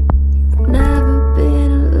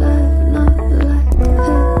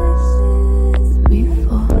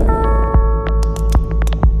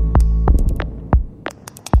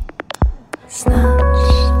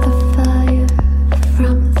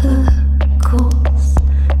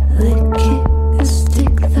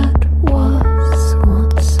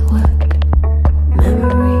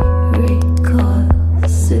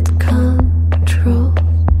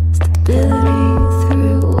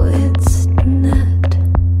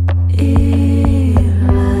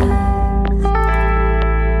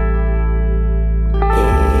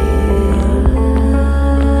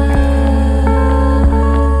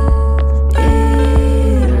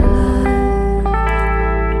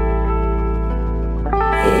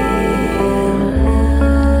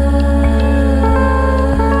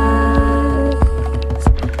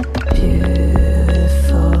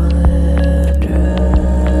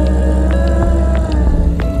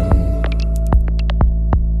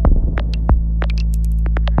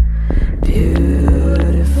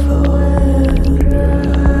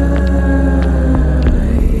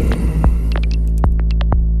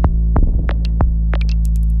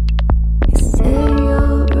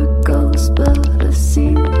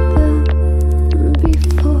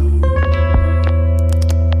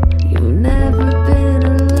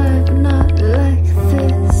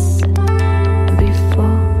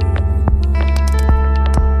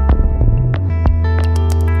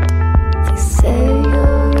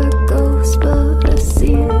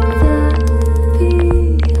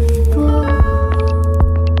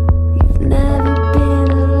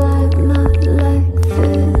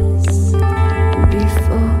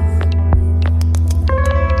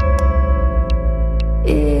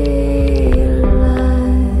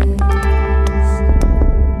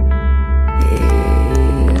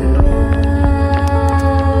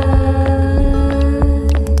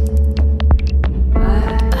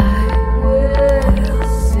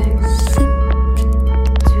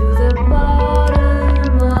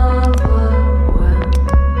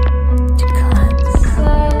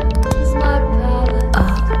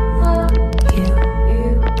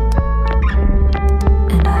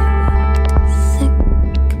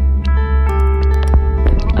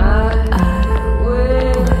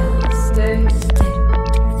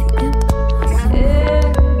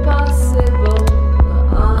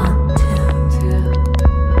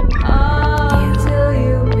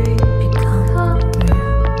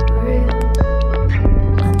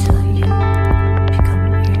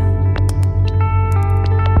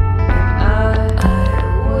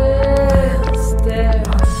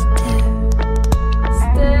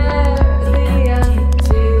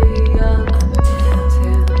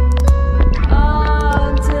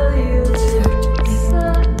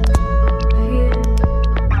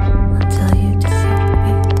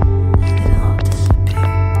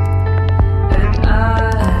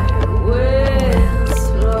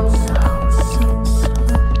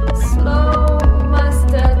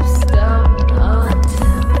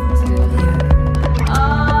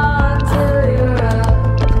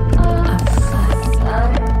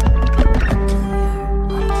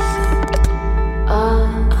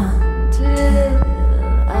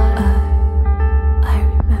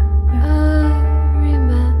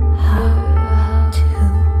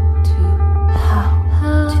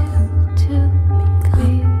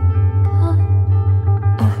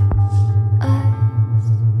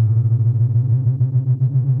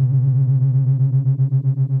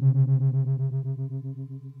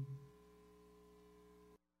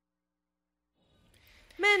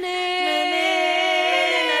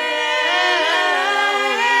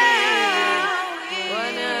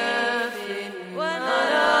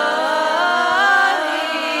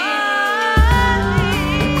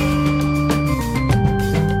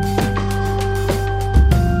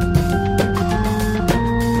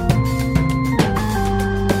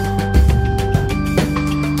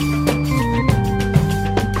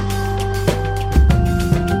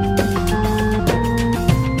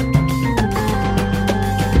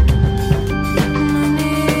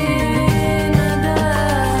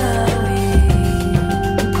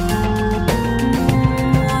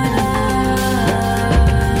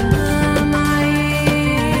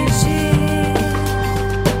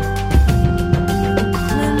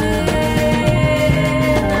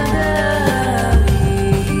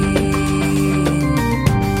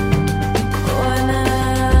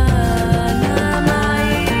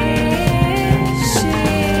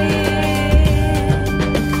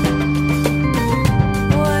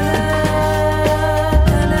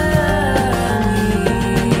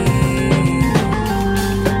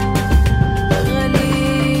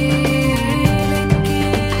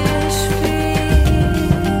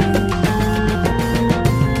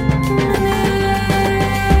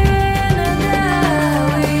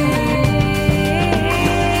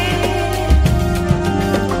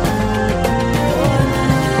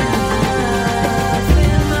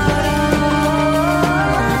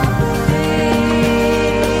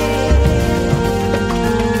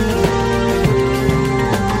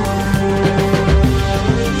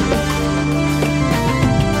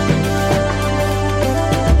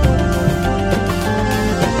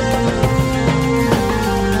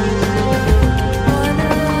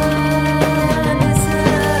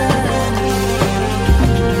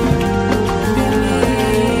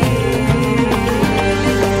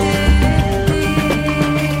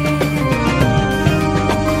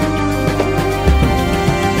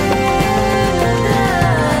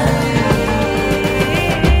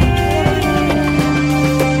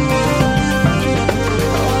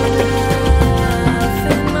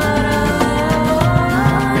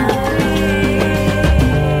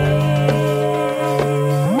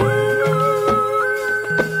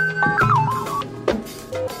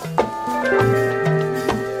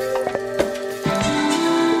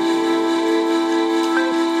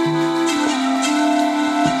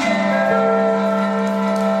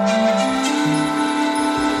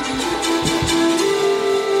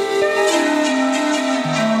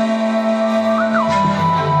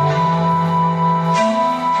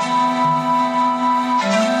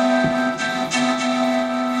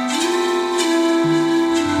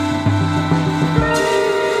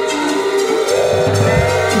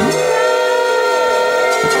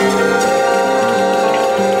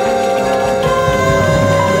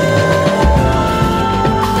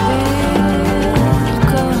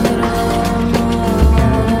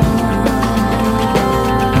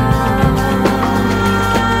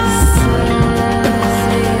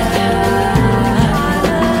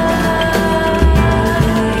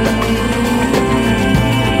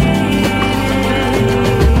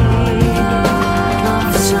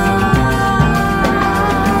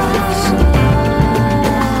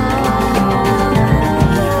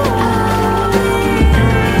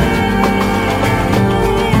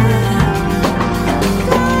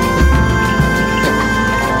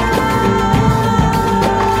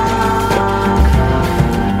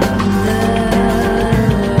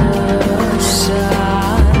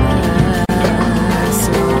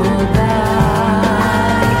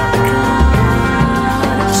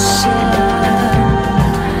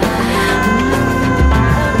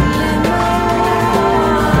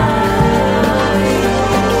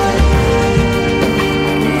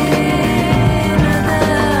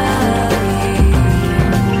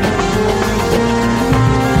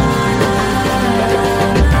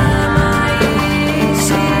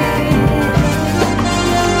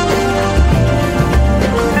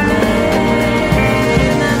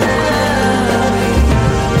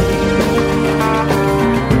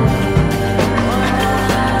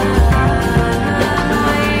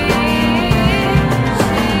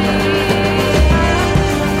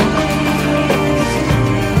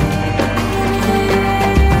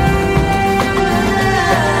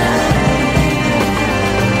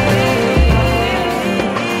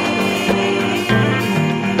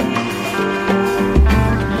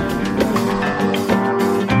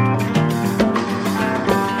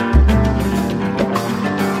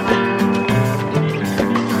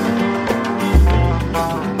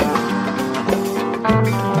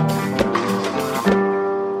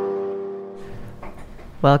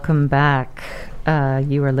 Welcome back.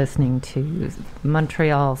 You are listening to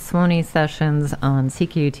Montreal Suoni Sessions on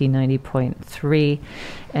CQUT 90.3,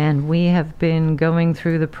 and we have been going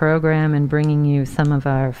through the program and bringing you some of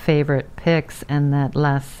our favorite picks, and that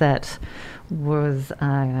last set was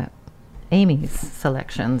Amy's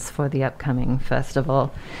selections for the upcoming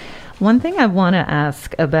festival. One thing I want to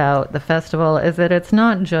ask about the festival is that it's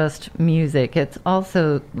not just music. It's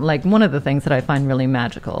also, like, one of the things that I find really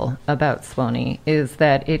magical about Suoni is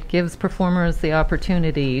that it gives performers the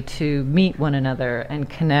opportunity to meet one another and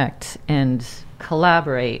connect and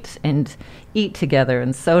collaborate and eat together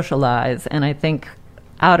and socialize. And I think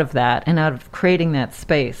out of that and out of creating that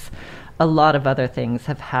space, a lot of other things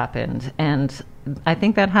have happened. And I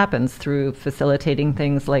think that happens through facilitating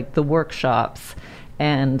things like the workshops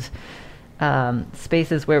and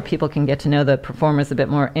spaces where people can get to know the performers a bit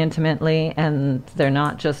more intimately, and they're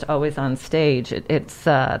not just always on stage.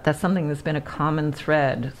 That's something that's been a common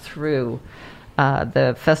thread through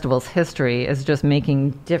the festival's history, is just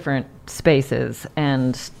making different spaces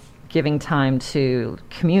and giving time to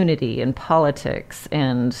community and politics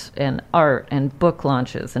and art and book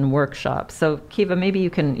launches and workshops. So Kiva, maybe you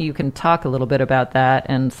can talk a little bit about that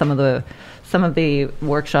and some of the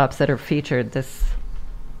workshops that are featured this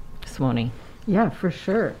Suoni. Yeah, for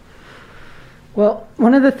sure. Well,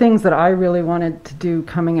 one of the things that I really wanted to do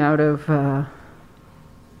coming out of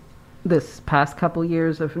this past couple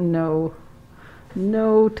years of no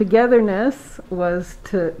togetherness was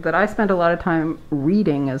that I spent a lot of time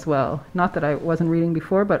reading as well. Not that I wasn't reading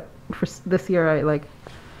before, but for this year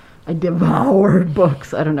I devoured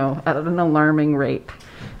books, I don't know, at an alarming rate.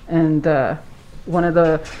 And one of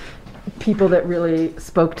the people that really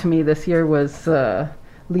spoke to me this year was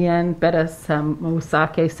Leanne Bettis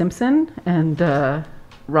Simpson and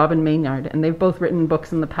Robin Maynard, and they've both written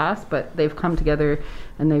books in the past, but they've come together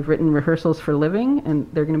and they've written Rehearsals for Living, and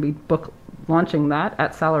they're going to be book launching that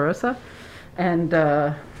at Sala Rosa. And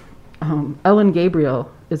Ellen Gabriel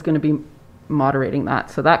is going to be moderating that,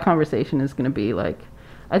 so that conversation is going to be like,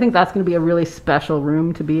 I think that's going to be a really special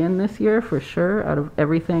room to be in this year for sure, out of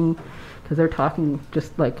everything, because they're talking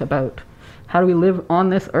just like about how do we live on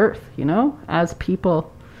this earth, you know, as people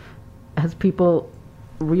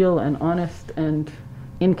real and honest and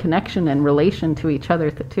in connection and relation to each other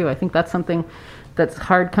too. I think that's something that's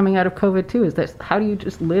hard coming out of COVID too, is that how do you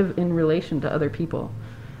just live in relation to other people,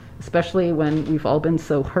 especially when we've all been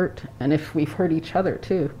so hurt, and if we've hurt each other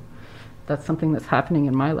too. That's something that's happening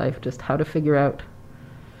in my life, just how to figure out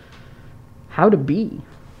how to be,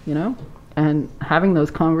 you know, and having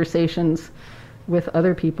those conversations with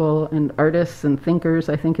other people and artists and thinkers,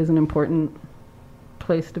 I think, is an important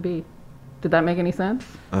place to be. Did that make any sense?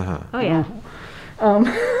 Uh-huh. Oh, yeah.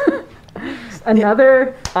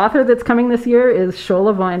 Another author that's coming this year is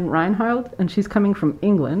Shola Vine Reinhardt, and she's coming from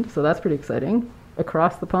England, so that's pretty exciting,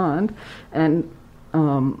 across the pond, and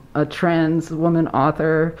a trans woman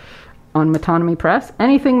author on Metonymy Press.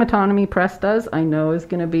 Anything Metonymy Press does, I know, is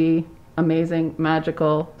going to be amazing,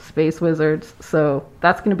 magical, space wizards, so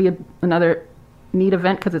that's going to be another neat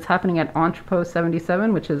event because it's happening at Entrepot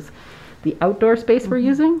 77, which is the outdoor space we're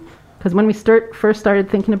using. Because when we first started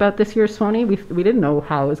thinking about this year's Suoni, we didn't know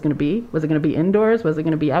how it was going to be. Was it going to be indoors? Was it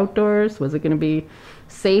going to be outdoors? Was it going to be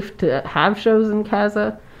safe to have shows in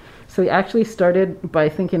Casa? So we actually started by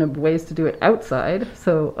thinking of ways to do it outside.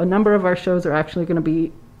 So a number of our shows are actually going to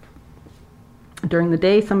be during the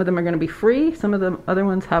day. Some of them are going to be free. Some of the other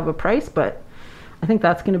ones have a price. But I think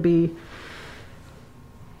that's going to be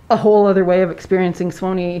a whole other way of experiencing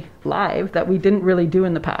Suoni live that we didn't really do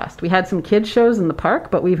in the past. We had some kids shows in the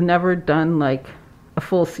park, but we've never done like a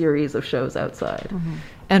full series of shows outside. Mm-hmm.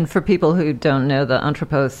 And for people who don't know, the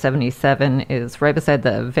Entrepot 77 is right beside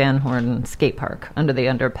the Van Horn skate park under the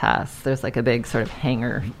underpass. There's like a big sort of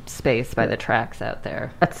hangar space by the tracks out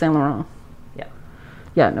there. At Saint Laurent. Yeah.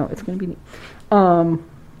 Yeah, no, it's going to be neat.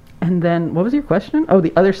 And then, what was your question? Oh,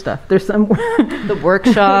 the other stuff. There's some the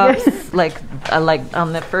workshops, like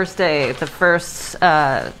on the first day, the first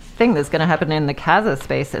thing that's going to happen in the Casa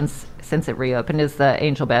space since it reopened is the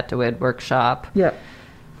Angel Batdewood workshop. Yeah,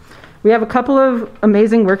 we have a couple of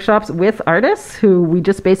amazing workshops with artists who we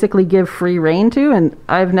just basically give free rein to, and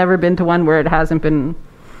I've never been to one where it hasn't been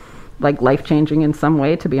like life changing in some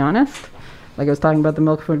way, to be honest. Like I was talking about the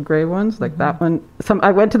Milford Grave ones, like that one.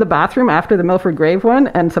 I went to the bathroom after the Milford Grave one,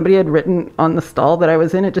 and somebody had written on the stall that I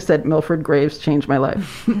was in, it just said, "Milford Graves changed my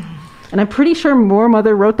life." And I'm pretty sure Moore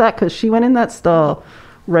Mother wrote that because she went in that stall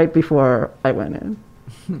right before I went in.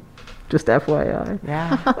 Just FYI.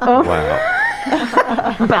 Yeah.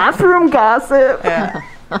 Wow. Bathroom gossip. Yeah.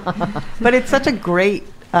 But it's such a great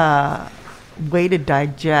way to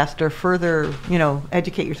digest or further,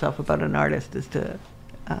 educate yourself about an artist is to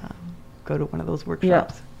go to one of those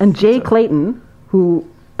workshops. Yeah. And Jay Clayton, who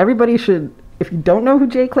everybody should, if you don't know who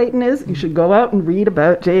Jay Clayton is, you should go out and read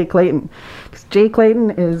about Jay Clayton. Because Jay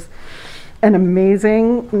Clayton is an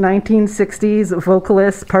amazing 1960s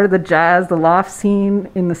vocalist, part of the jazz, the loft scene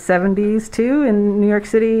in the 70s too in New York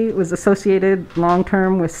City. Was associated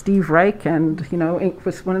long-term with Steve Reich, and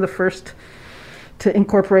was one of the first to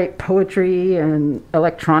incorporate poetry and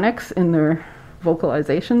electronics in their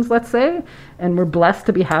vocalizations, let's say. And we're blessed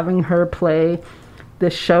to be having her play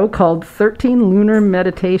this show called 13 Lunar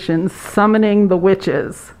Meditations Summoning the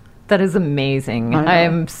Witches. That is amazing. I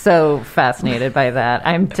am so fascinated by that.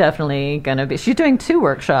 I'm definitely going to be... She's doing 2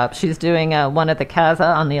 workshops. She's doing one at the Casa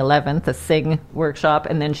on the 11th, a sing workshop,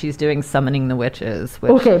 and then she's doing Summoning the Witches.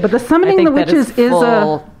 Which okay, but the Summoning the Witches is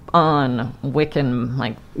a... on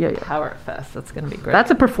Wiccan, Power Fest. That's going to be great. That's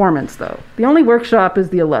a performance, though. The only workshop is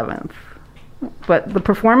the 11th. But the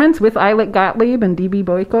performance with Eilert Gottlieb and DB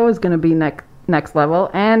Boyko is going to be next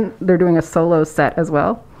level, and they're doing a solo set as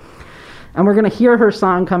well. And we're going to hear her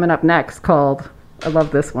song coming up next called, I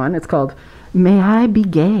love this one, it's called May I Be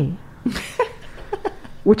Gay,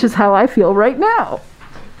 which is how I feel right now.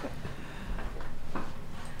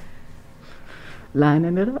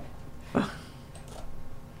 Lining it up.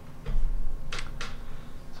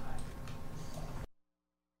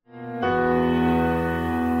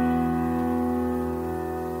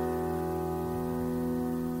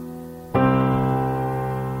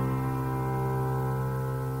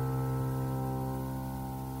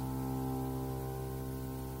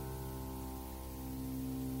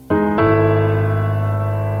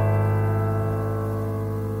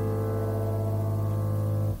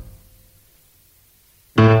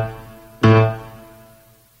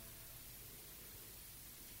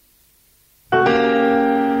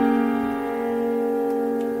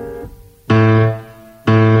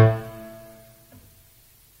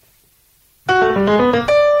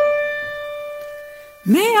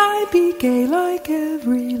 May I be gay like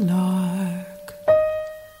every lark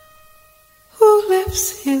who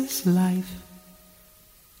lives his life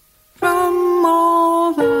from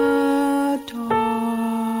all the dark.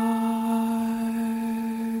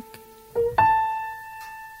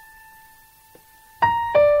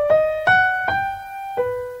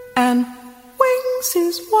 wings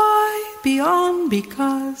is why, beyond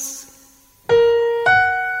because.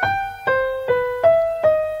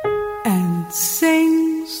 And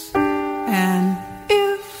sings an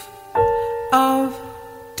if of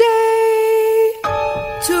day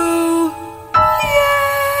to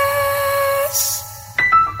yes.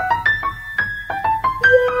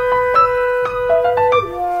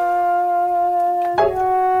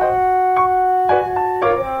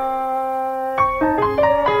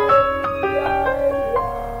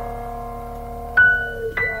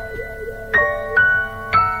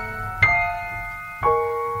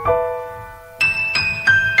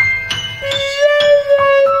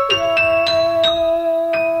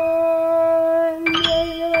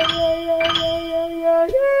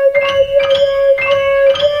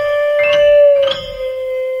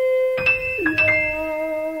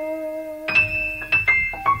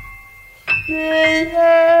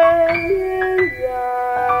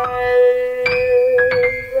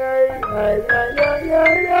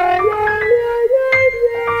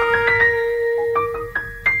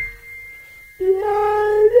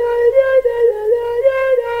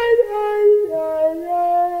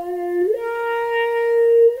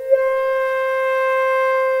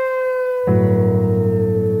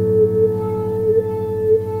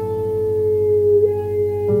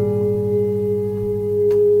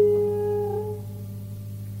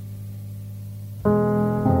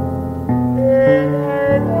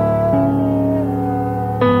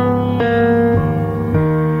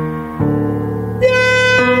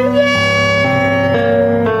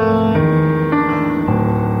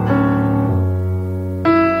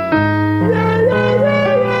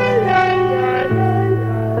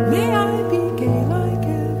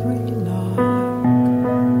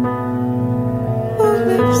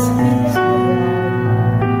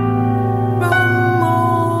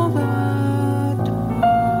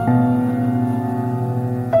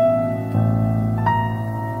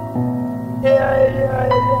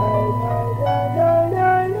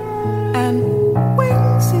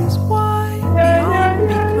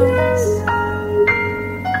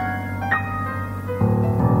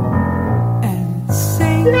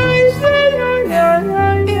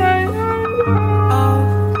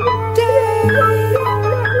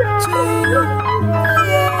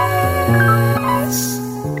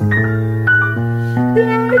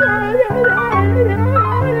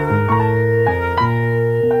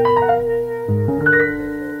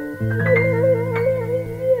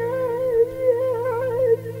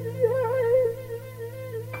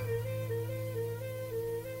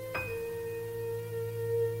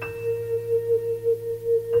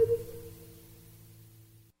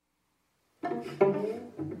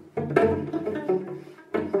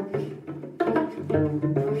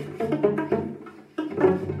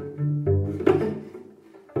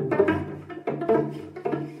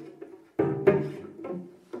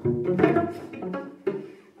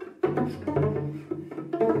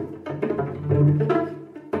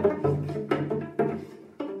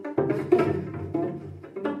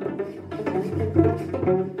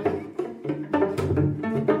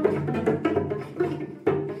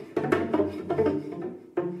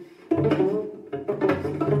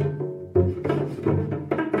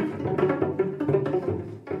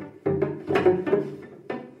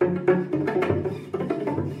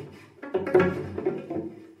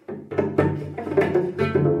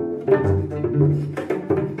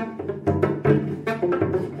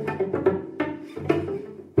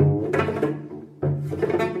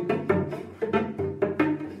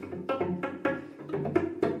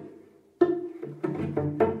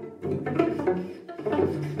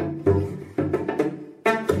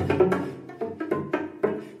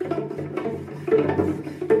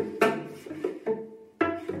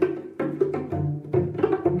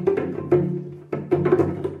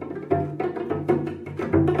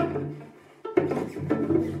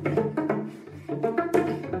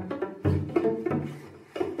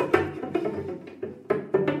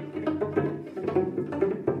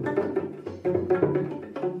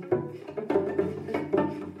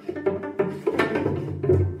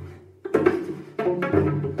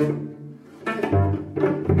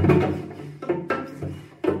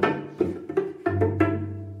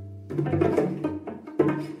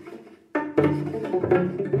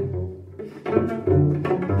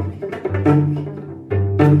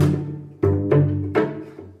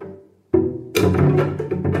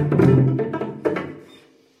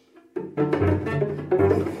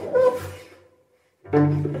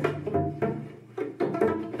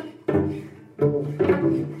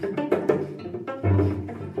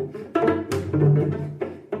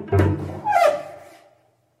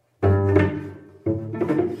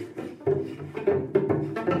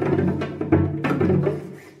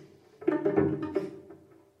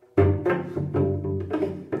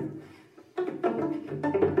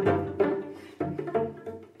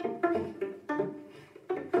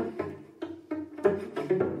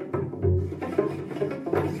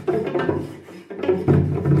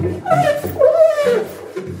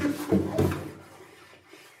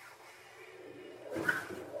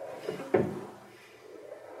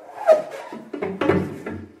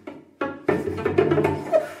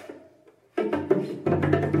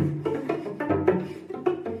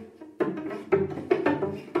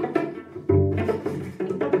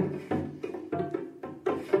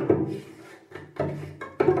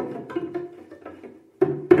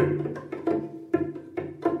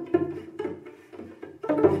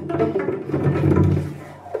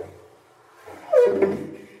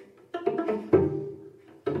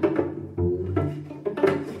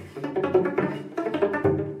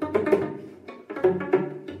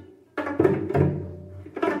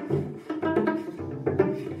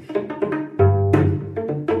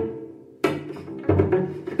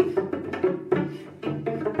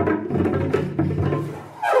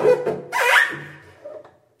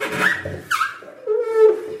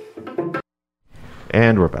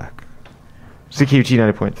 And we're back. CKUT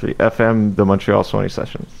 90.3 FM, the Montreal Suoni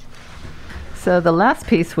Sessions. So the last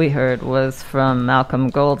piece we heard was from Malcolm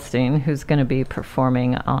Goldstein, who's going to be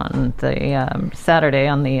performing on the Saturday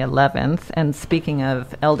on the 11th. And speaking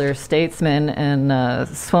of elder statesmen and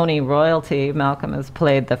Suoni royalty, Malcolm has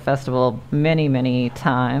played the festival many, many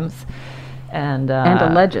times. And a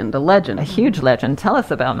legend. A huge legend. Tell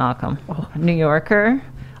us about Malcolm. New Yorker,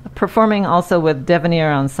 performing also with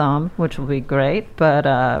Devenir Ensemble, which will be great.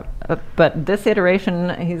 But this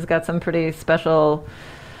iteration, he's got some pretty special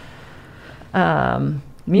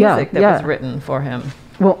music that was written for him.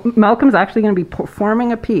 Well, Malcolm's actually going to be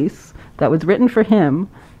performing a piece that was written for him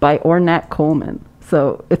by Ornette Coleman.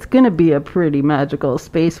 So it's going to be a pretty magical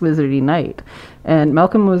space wizardy night. And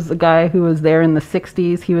Malcolm was a guy who was there in the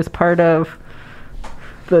 60s. He was part of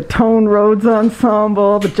the Tone Rhodes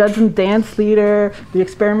Ensemble, the Judge and Dance Leader, the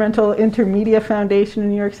Experimental Intermedia Foundation in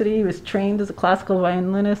New York City. He was trained as a classical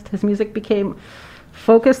violinist. His music became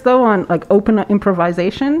focused, though, on like open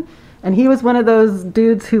improvisation. And he was one of those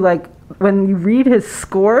dudes who, like, when you read his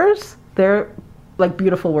scores, they're like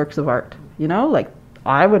beautiful works of art, you know? Like,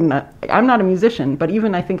 I'm not a musician, but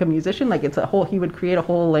even I think a musician, like, he would create a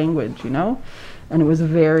whole language, you know? And it was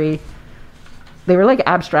they were like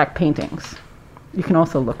abstract paintings. You can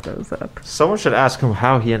also look those up. Someone should ask him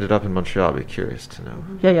how he ended up in Montreal. I'd be curious to know.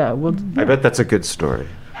 Yeah. I bet that's a good story.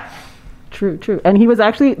 True. And he was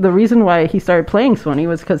actually, the reason why he started playing Suoni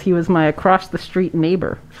was because he was my across-the-street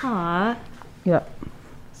neighbor. Aww. Yeah.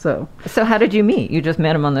 So how did you meet? You just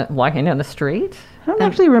met him walking down the street? I don't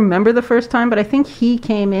actually remember the first time, but I think he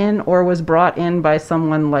came in or was brought in by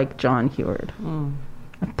someone like John Heward. I'm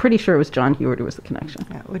pretty sure it was John Heward who was the connection.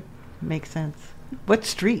 That would make sense. What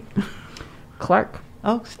street? Clark.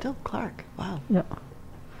 Oh, still Clark. Wow. Yeah.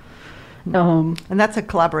 And that's a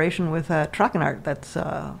collaboration with Truckenart that's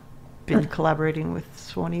been collaborating with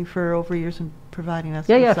Suoni for over years and providing us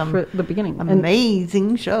with some for the beginning.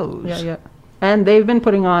 Amazing shows. Yeah. And they've been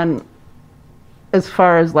putting on, as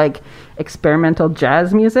far as like experimental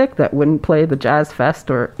jazz music that wouldn't play the Jazz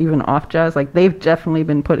Fest or even off jazz, like they've definitely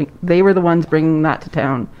been they were the ones bringing that to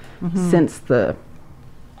town since the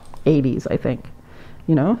 80s, I think,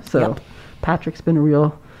 you know? So Patrick's been a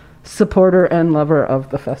real supporter and lover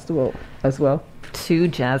of the festival as well. Too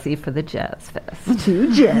jazzy for the Jazz Fest. Too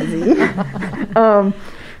jazzy.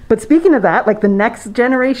 But speaking of that, like the next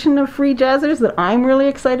generation of free jazzers that I'm really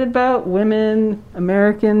excited about, women,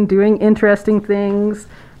 American, doing interesting things,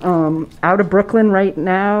 out of Brooklyn right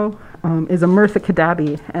now, is Amirtha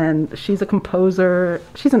Kadabi. And she's a composer.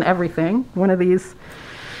 She's an everything. One of these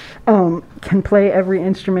can play every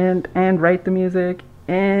instrument and write the music.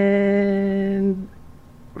 And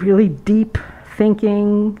really deep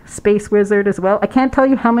thinking space wizard as well. I can't tell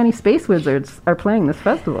you how many space wizards are playing this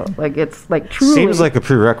festival. Like, it's like truly Seems like a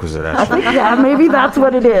prerequisite, actually. I think, maybe that's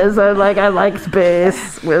what it is. I like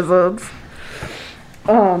space wizards.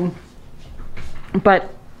 But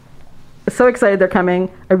so excited they're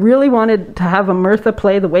coming. I really wanted to have Amirtha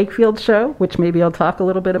play the Wakefield show, which maybe I'll talk a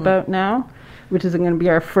little bit about now, which is going to be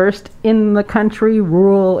our first in the country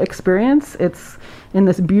rural experience. It's in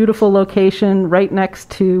this beautiful location right next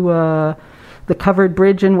to the covered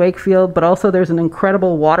bridge in Wakefield, but also there's an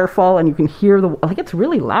incredible waterfall and you can hear it's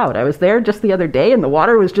really loud. I was there just the other day and the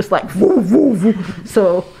water was just like woo, woo, woo.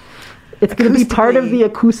 So it's going to be part of the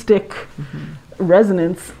acoustic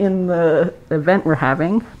resonance in the event we're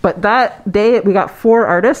having. But that day we got 4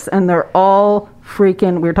 artists and they're all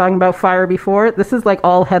freaking, we were talking about Fire before, this is like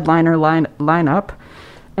all headliner line up.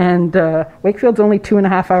 And Wakefield's only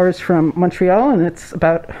 2.5 hours from Montreal and it's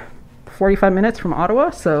about 45 minutes from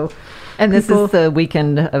Ottawa. And this is the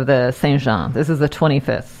weekend of the Saint Jean. This is the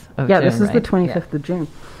 25th of June. Yeah, this is the 25th of June.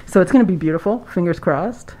 So it's going to be beautiful. Fingers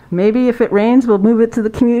crossed. Maybe if it rains, we'll move it to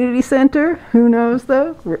the community center. Who knows,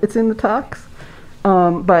 though? It's in the talks.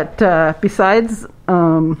 But besides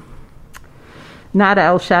Nada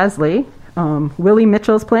El Shazli, Willie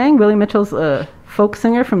Mitchell's playing. Willie Mitchell's a folk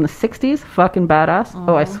singer from the 60s. Fucking badass. Aww.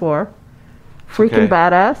 Oh, I swore. Freaking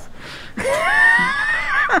badass.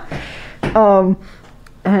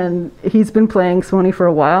 And he's been playing Suoni for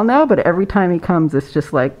a while now, but every time he comes, it's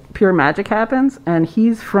just like pure magic happens. And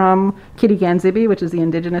he's from Kitigan-Zibi, which is the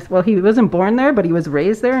indigenous, well, he wasn't born there, but he was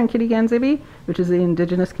raised there in Kitigan-Zibi, which is the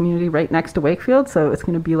indigenous community right next to Wakefield. So it's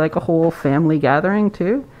going to be like a whole family gathering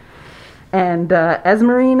too. And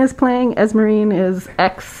Esmerine is playing. Esmerine is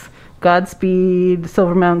Godspeed,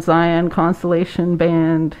 Silver Mount Zion, Constellation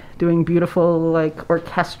Band, doing beautiful like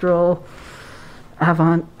orchestral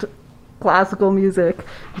avant classical music,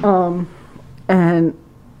 and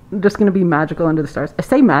just going to be magical under the stars. I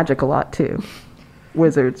say magic a lot too.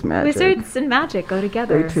 Wizards magic. Wizards and magic go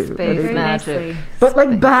together. They do. Space Very magic. nicely. But like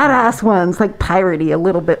badass ones, like piratey, a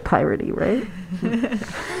little bit piratey, right?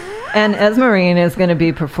 And Esmerine is going to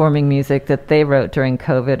be performing music that they wrote during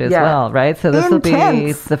COVID as Yeah. well, right? So this will be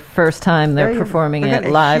Intense. the first time they're performing We're it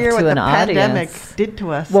gonna live hear what to an the pandemic audience. did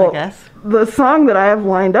to us, Well, I guess. the song that I have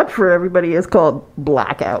lined up for everybody is called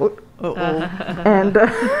Blackout. And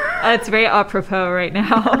It's very apropos right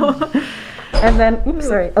now. and then,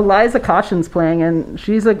 Eliza Caution's playing, and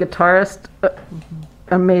she's a guitarist,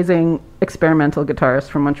 amazing experimental guitarist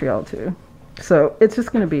from Montreal too. So it's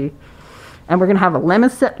just going to be, and we're going to have a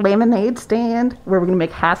lemonade stand where we're going to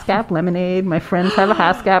make Haskap lemonade. My friends have a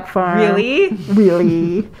Haskap farm. Really?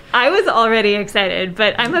 Really. I was already excited,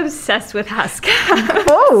 but I'm obsessed with Haskell.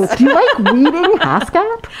 Oh, do you like weeding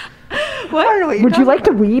Haskap? What? Would you like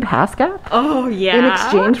to weed Haskap Oh, yeah. in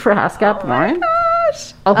exchange for Haskap wine?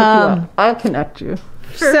 Gosh. I'll hook you up. I'll connect you.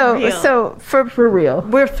 So For real.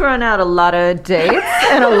 we're throwing out a lot of dates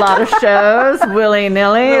and a lot of shows willy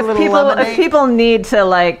nilly. A If little people lemonade. need to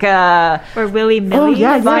like Or Willy Milly.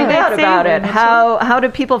 yeah, find yeah. out about it, how do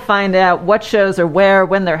people find out what shows are where,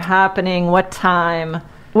 when they're happening, what time,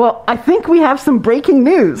 Well, I think we have some breaking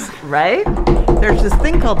news. right? There's this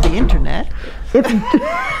thing called the internet. It's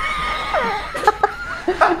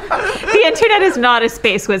The internet is not a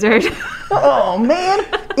space wizard. oh man,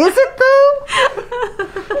 is it though?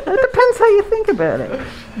 It depends how you think about it.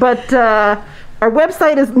 But our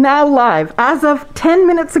website is now live. As of 10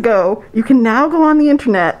 minutes ago, you can now go on the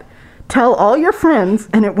internet, tell all your friends,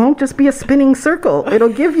 and it won't just be a spinning circle. It'll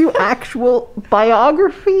give you actual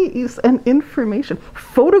biographies and information,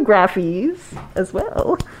 photographies as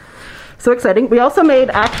well. So exciting. We also made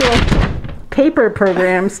actual paper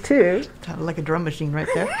programs too Sounded like a drum machine right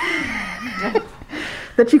there.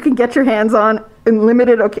 that you can get your hands on in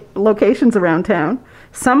limited locations around town.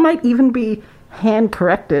 Some might even be hand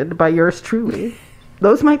corrected by yours truly.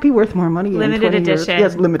 Those might be worth more money. Limited in 20 years. edition.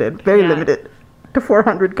 Yes, limited, very Yeah. limited, to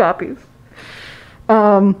 400 copies.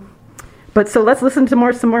 But so let's listen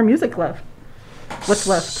to some more music left. What's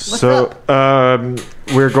left? So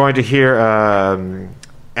we're going to hear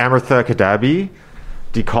Amrita Kadabi,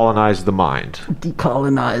 Decolonize the Mind.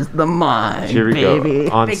 Decolonize the mind, Here we baby.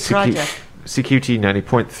 go on Big project. CQT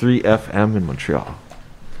 90.3 FM in Montreal.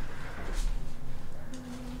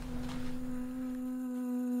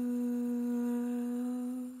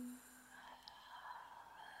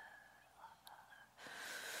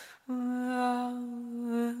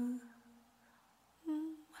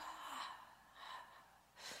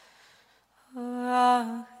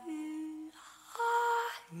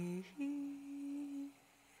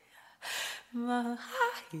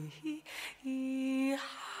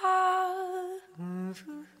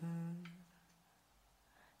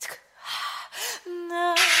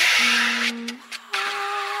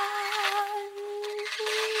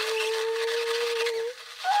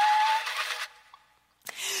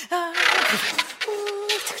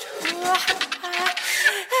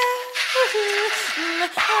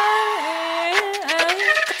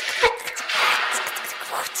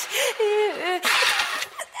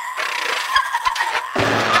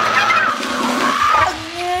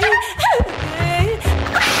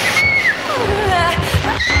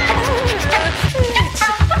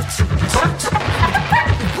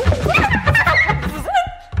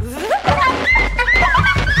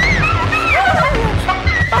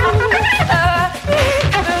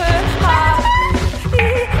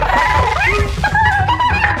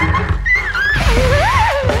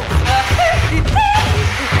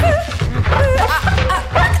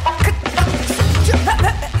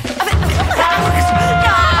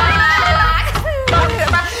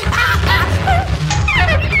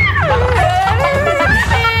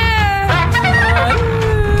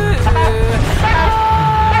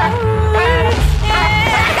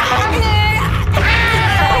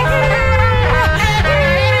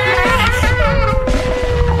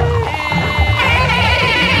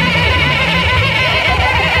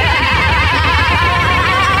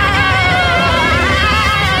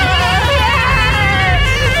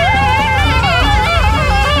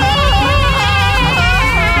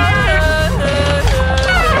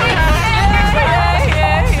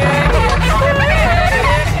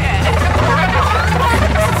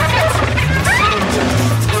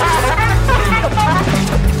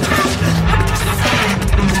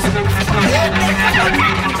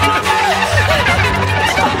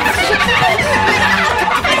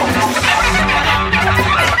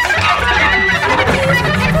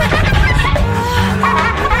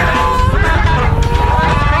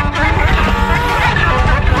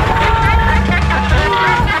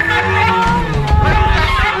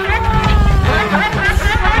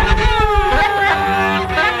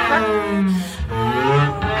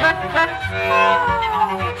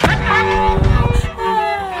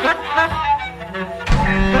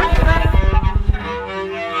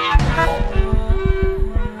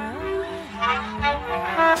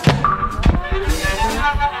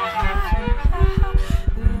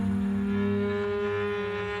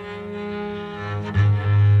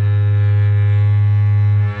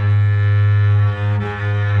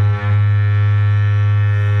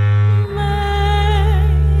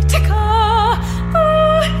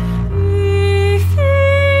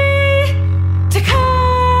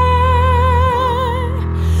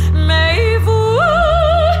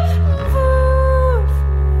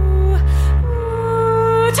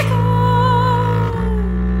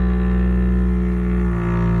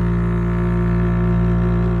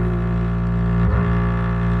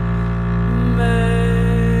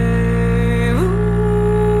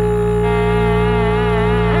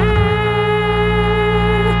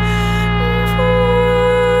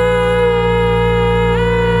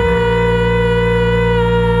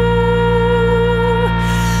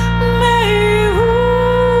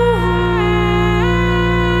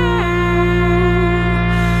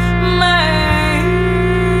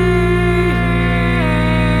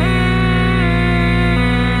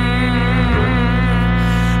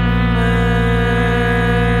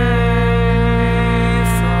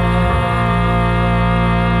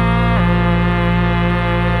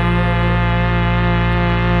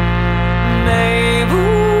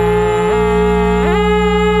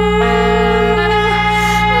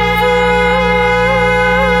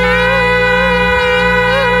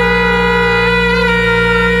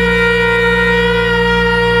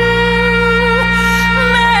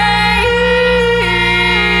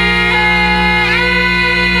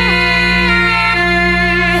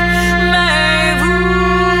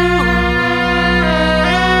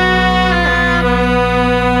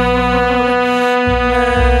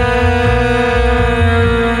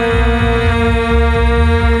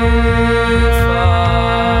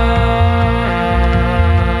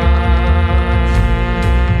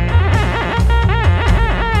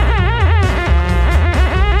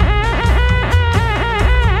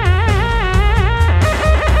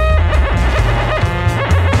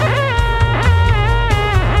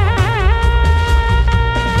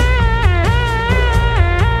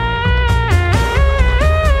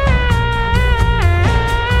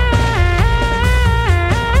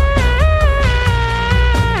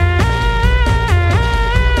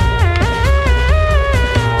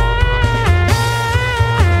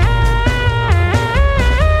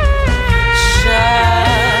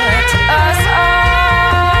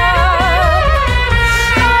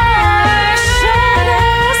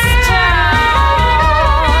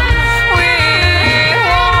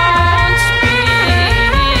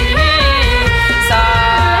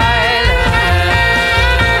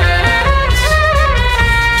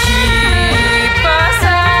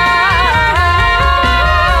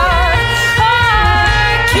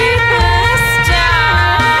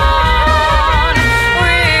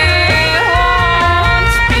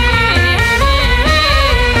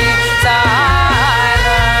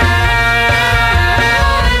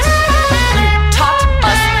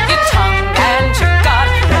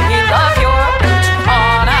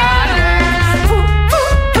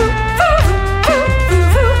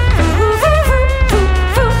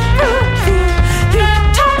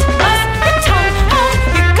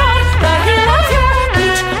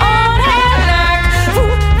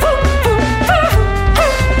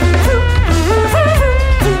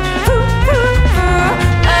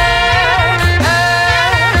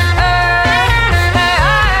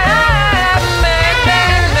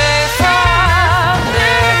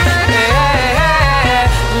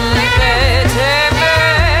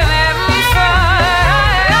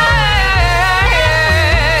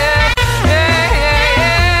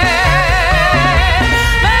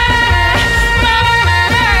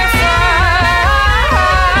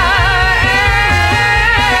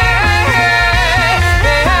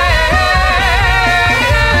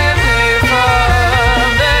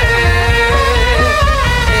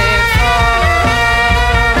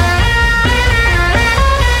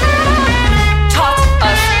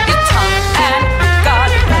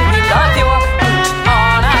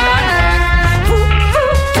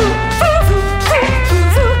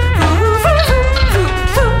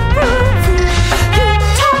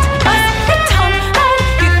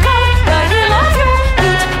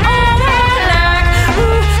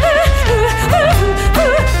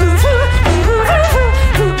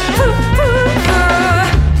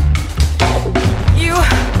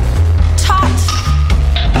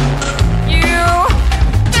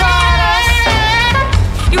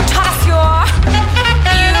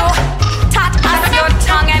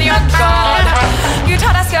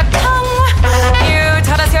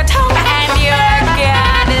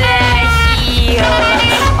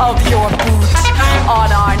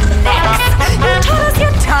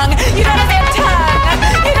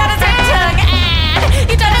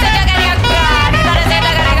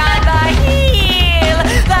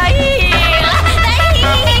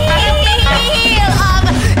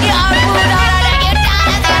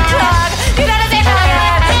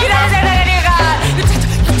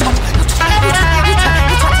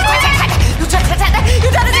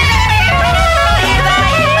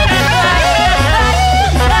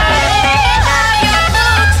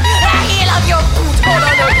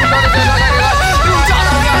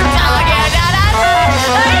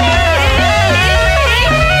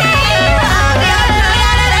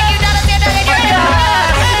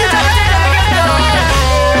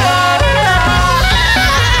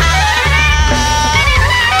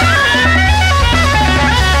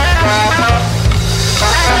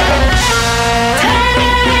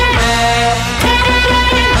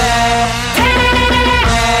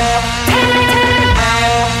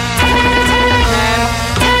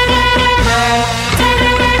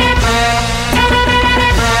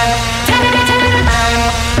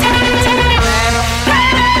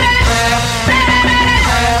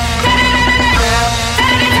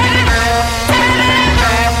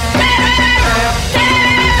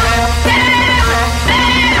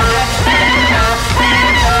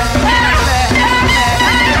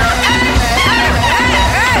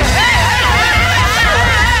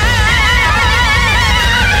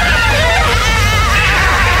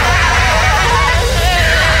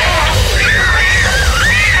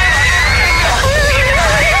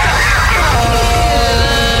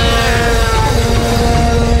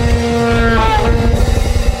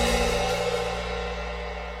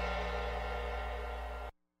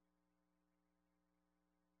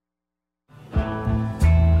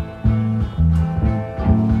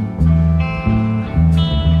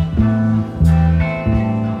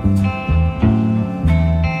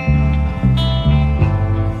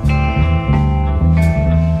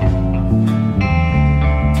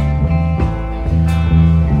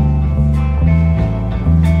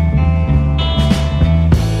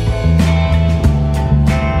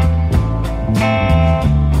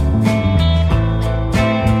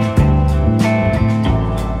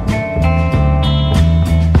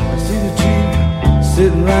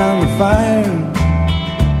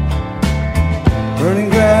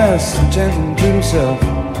 mass and chanting to himself.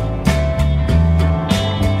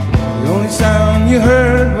 The only sound you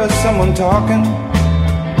heard was someone talking,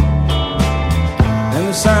 and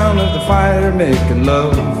the sound of the fire making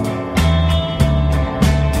love.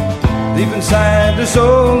 Deep inside their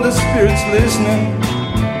soul, the spirit's listening,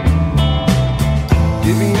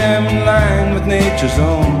 keeping them in line with nature's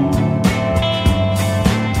own.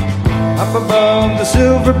 Up above, the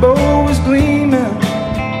silver bow is gleaming,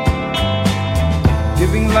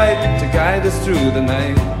 giving light to guide us through the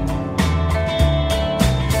night.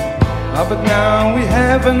 Ah, but now we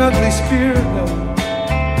have an ugly spirit, no,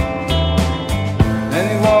 and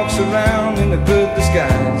he walks around in a good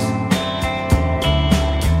disguise,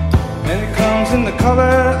 and he comes in the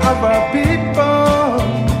color of our people.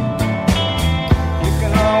 You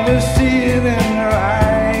can always see it in her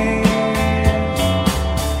eyes,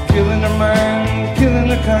 killing her mind, killing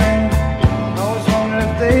her kind. Always wonder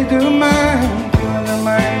if they do mind, killing her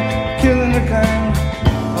mind, killing her kind.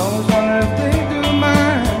 Always wonder if they do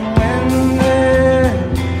mind when they're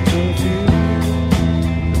confused.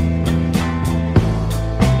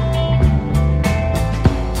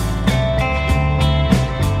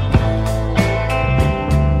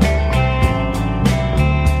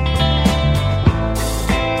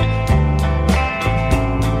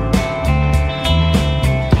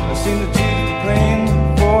 I've seen the chief praying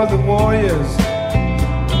for the warriors,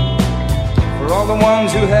 for all the ones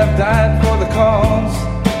who have died for the cause.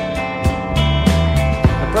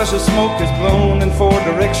 The precious smoke is blown in 4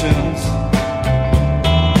 directions.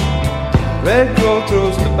 Red glow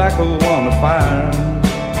throws tobacco on the fire.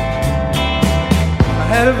 I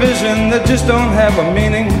had a vision that just don't have a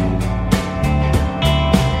meaning.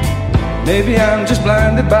 Maybe I'm just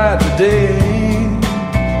blinded by today.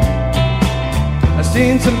 I've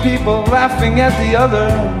seen some people laughing at the other,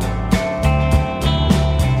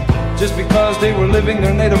 just because they were living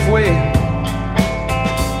their native way.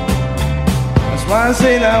 That's why I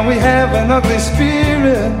say now we have an ugly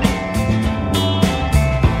spirit,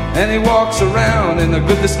 and he walks around in a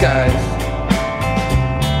good disguise.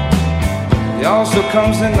 He also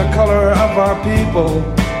comes in the color of our people.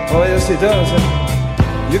 Oh yes, he does.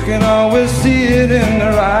 You can always see it in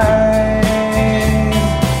their eyes,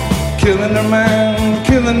 killing their mind,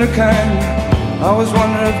 killing their kind. I always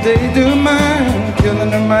wonder if they do mind, killing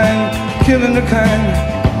their mind, killing their kind.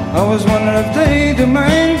 I always wonder if they do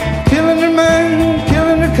mind, killing their mind,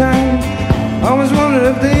 killing their kind. I always wonder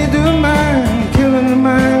if they do mind, killing their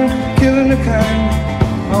mind, killing their kind.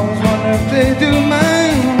 I always wonder if they do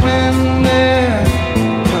mind when they're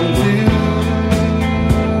confused.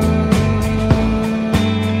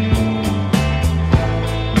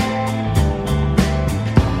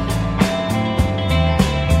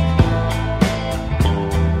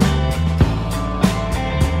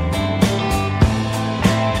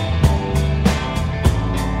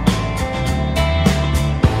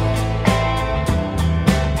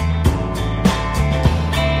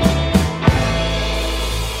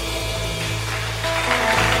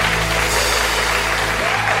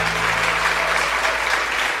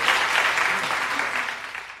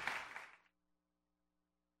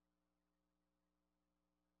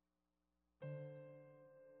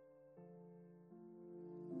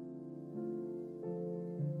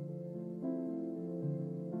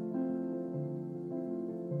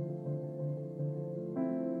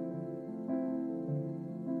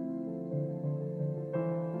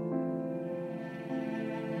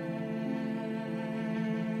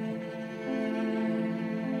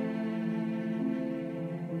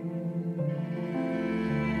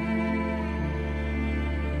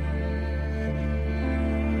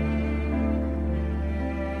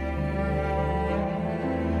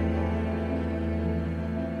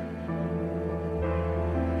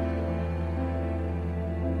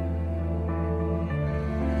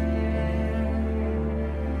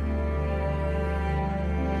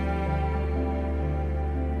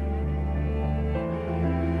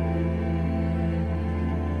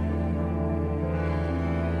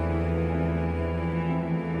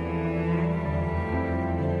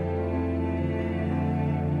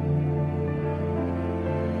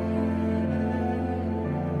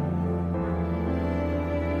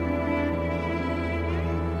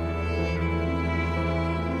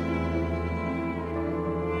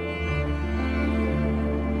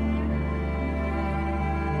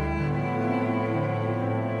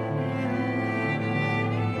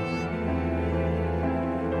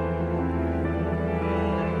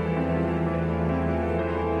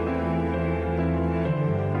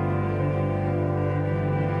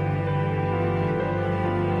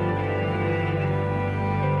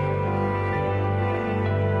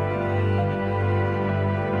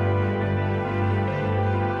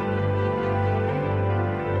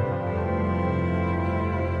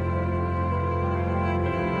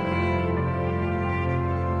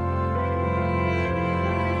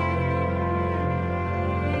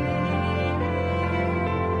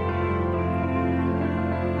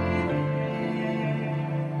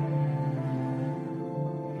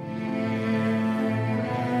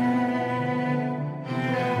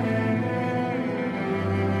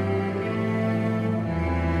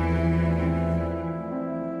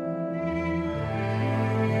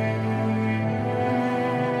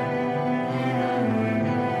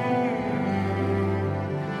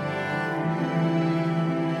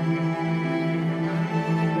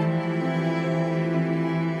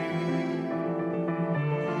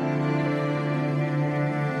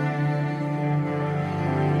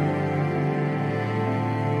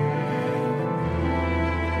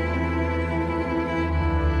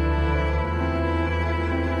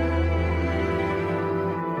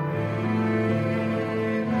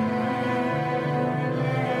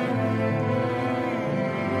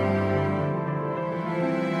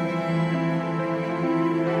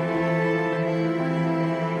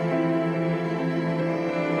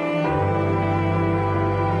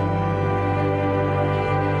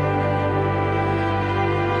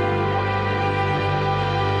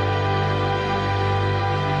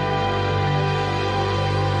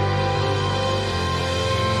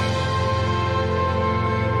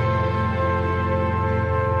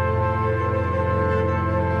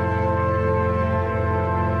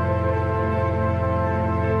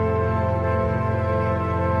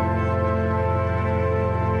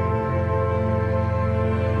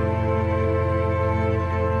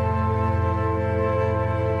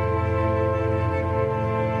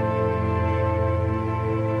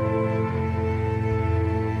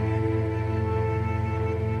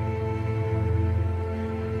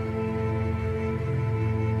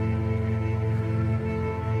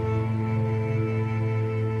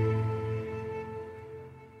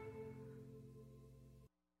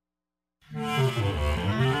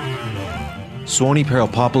 Suoni Per Il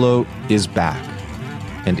Popolo is back,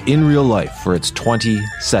 and in real life for its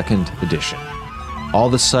 22nd edition. All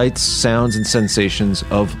the sights, sounds, and sensations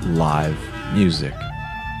of live music.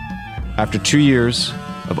 After 2 years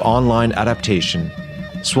of online adaptation,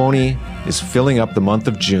 Suoni is filling up the month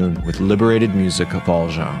of June with liberated music of all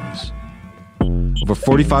genres. Over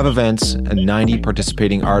 45 events and 90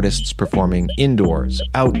 participating artists performing indoors,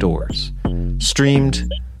 outdoors, streamed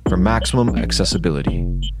for maximum accessibility.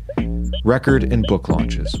 Record and book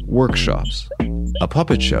launches, workshops, a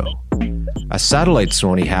puppet show, a satellite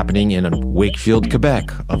Suoni happening in Wakefield,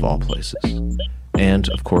 Quebec, of all places, and,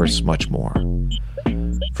 of course, much more.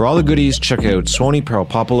 For all the goodies, check out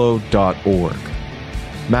suoniperilpopolo.org.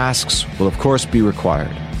 Masks will, of course, be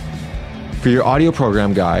required. For your audio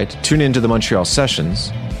program guide, tune in to the Montreal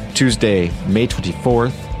Sessions, Tuesday, May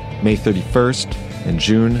 24th, May 31st, and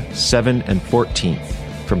June 7 and 14th,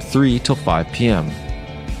 from 3 till 5 p.m.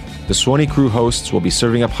 The Suoni crew hosts will be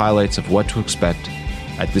serving up highlights of what to expect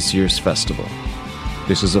at this year's festival.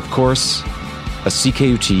 This is, of course, a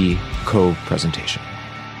CKUT co-presentation.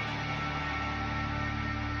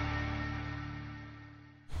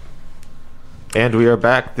 And we are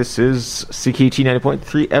back. This is CKUT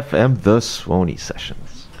 90.3 FM, the Suoni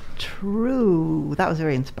Sessions. True. That was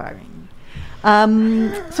very inspiring.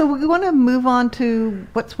 So we want to move on to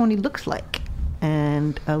what Suoni looks like.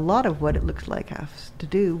 And a lot of what it looks like has to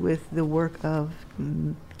do with the work of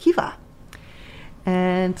Kiva.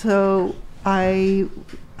 And so I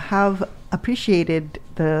have appreciated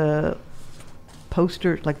the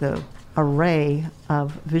posters, like the array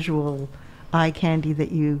of visual eye candy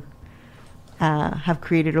that you have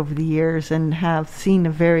created over the years, and have seen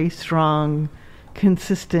a very strong,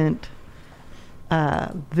 consistent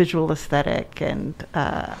visual aesthetic and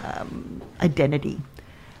identity.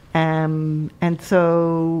 And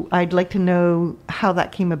so I'd like to know how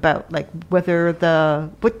that came about, like whether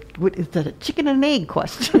what is that, a chicken and egg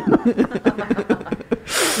question?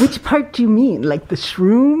 Which part do you mean? Like the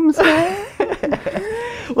shrooms?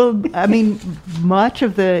 Well, I mean, much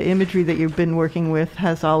of the imagery that you've been working with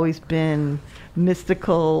has always been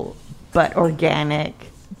mystical but organic,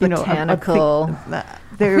 botanical. I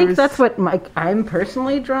think that's what I'm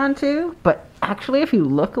personally drawn to. But actually, if you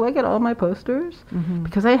look at all my posters,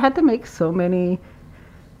 because I had to make so many.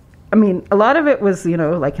 I mean, a lot of it was,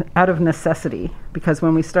 out of necessity, because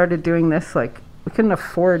when we started doing this, we couldn't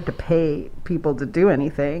afford to pay people to do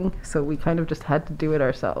anything, so we kind of just had to do it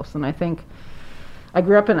ourselves. And I think I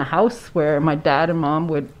grew up in a house where my dad and mom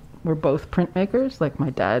were both printmakers. Like,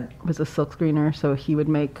 my dad was a silkscreener, so he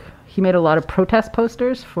made a lot of protest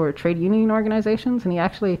posters for trade union organizations, and he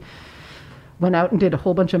actually went out and did a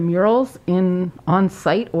whole bunch of murals on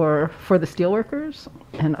site or for the steelworkers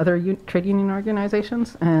and other trade union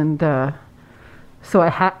organizations. And so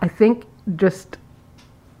I think just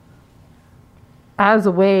as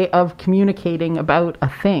a way of communicating about a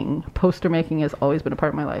thing, poster making has always been a part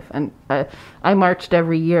of my life. And I marched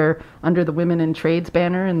every year under the Women in Trades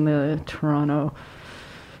banner in the Toronto,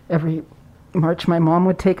 every march my mom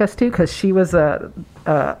would take us to, because she was a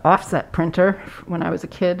offset printer when I was a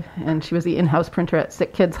kid, and she was the in-house printer at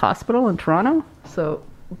Sick Kids Hospital in Toronto. So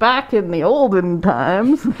back in the olden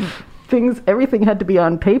times, everything had to be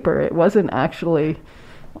on paper. It wasn't actually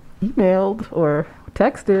emailed or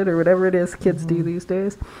texted or whatever it is kids do these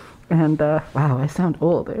days. And wow, I sound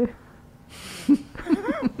old, eh?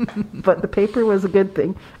 But the paper was a good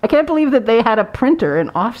thing. I can't believe that they had a printer, an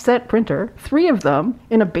offset printer, 3 of them,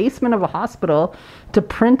 in a basement of a hospital to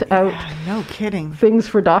print out no kidding things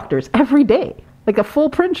for doctors every day, like a full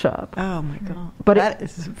print shop. Oh my god. But that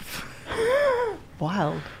is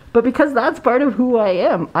wild. But because that's part of who I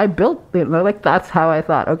am, I built, that's how I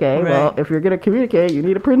thought, okay, right. Well, if you're going to communicate, you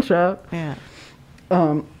need a print shop. Yeah.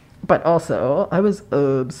 But also, I was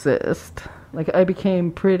obsessed. I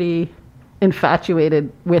became pretty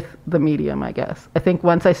infatuated with the medium, I guess. I think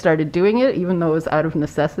once I started doing it, even though it was out of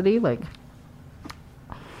necessity, what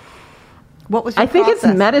was your I think process?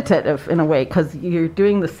 It's meditative in a way, because you're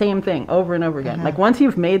doing the same thing over and over again. Once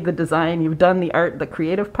you've made the design, you've done the art, the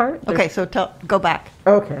creative part. Okay, so go back.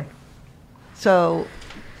 Okay. So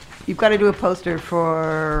you've got to do a poster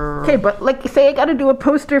for... Okay, but say I got to do a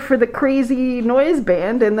poster for the crazy noise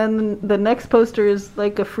band, and then the next poster is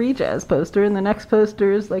a free jazz poster, and the next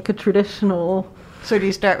poster is a traditional... So do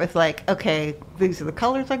you start with okay, these are the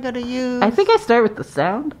colors I'm going to use? I think I start with the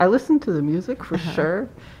sound. I listen to the music for sure,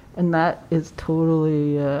 and that is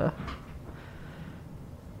totally... I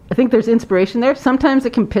think there's inspiration there. Sometimes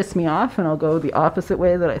it can piss me off, and I'll go the opposite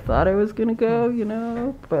way that I thought I was going to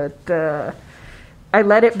go, but... I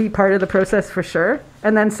let it be part of the process for sure.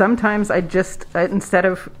 And then sometimes I just, instead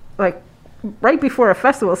of right before a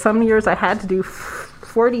festival, some years I had to do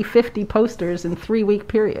 40, 50 posters in 3-week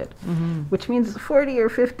period, which means 40 or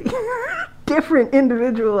 50 different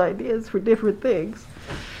individual ideas for different things,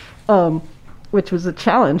 which was a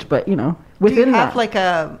challenge, but within Do you have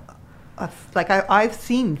that. I've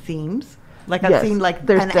seen themes, I've Yes, seen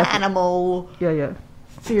there's an animal Yeah.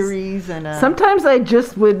 series and a... Sometimes I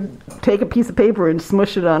just would take a piece of paper and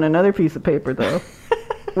smush it on another piece of paper, though,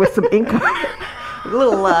 with some ink on it. A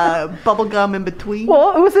little bubble gum in between.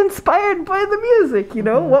 Well, it was inspired by the music,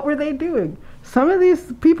 What were they doing? Some of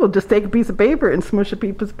these people just take a piece of paper and smush a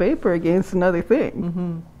piece of paper against another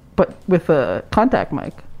thing, but with a contact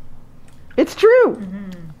mic. It's true.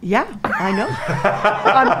 Yeah, I know.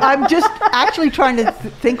 I'm just actually trying to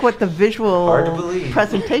think what the visual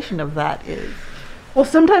presentation of that is. Well,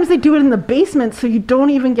 sometimes they do it in the basement, so you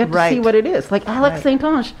don't even get to see what it is. Like Alex St.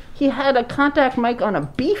 Ange, he had a contact mic on a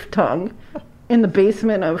beef tongue in the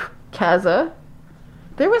basement of Casa.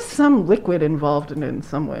 There was some liquid involved in it in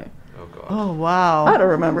some way. Oh, God. Oh, wow. I don't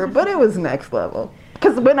remember, but it was next level.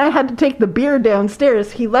 Because when I had to take the beer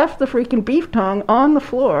downstairs, he left the freaking beef tongue on the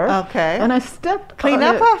floor. Okay. And I stepped Clean on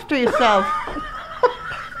up it. after yourself.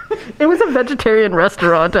 It was a vegetarian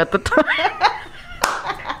restaurant at the time.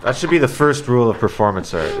 That should be the first rule of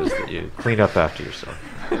performance art, is that you clean up after yourself.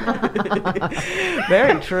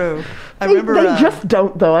 Very true. I They remember... just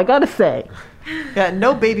don't, though, I gotta say. Yeah,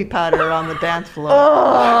 no baby powder on the dance floor.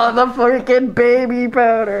 Oh, the freaking baby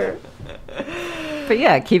powder. But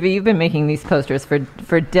yeah, Kiva, you've been making these posters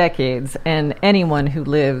for decades, and anyone who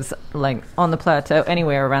lives on the plateau,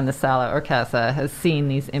 anywhere around the Sala or Casa, has seen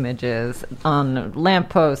these images on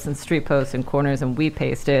lampposts and street posts and corners, and we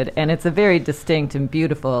pasted, and it's a very distinct and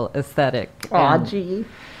beautiful aesthetic. Aw, gee.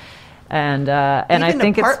 And Even I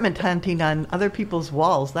think apartment hunting on other people's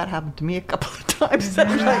walls. That happened to me a couple of times. I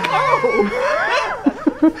was like,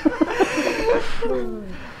 oh.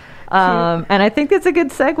 And I think that's a good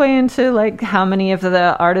segue into how many of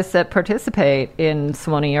the artists that participate in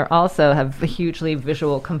Suoni have hugely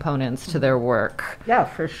visual components to their work. Yeah,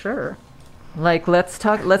 for sure. Let's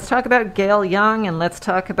talk about Gail Young, and let's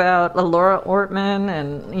talk about Laura Ortman,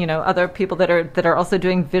 and other people that are also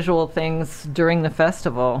doing visual things during the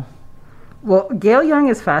festival. Well, Gail Young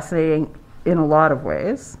is fascinating in a lot of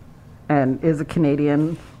ways, and is a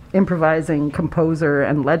Canadian improvising composer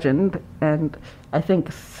and legend, and I think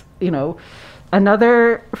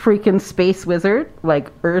another freaking space wizard,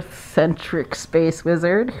 Earth-centric space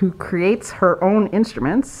wizard, who creates her own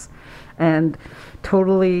instruments and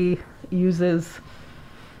totally uses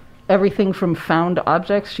everything from found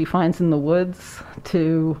objects she finds in the woods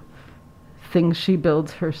to things she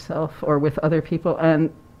builds herself or with other people,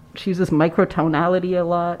 and she uses microtonality a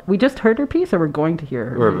lot. We just heard her piece, or we're going to hear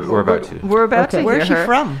her? We're about to. We're about to hear Where's she her.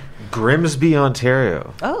 from? Grimsby,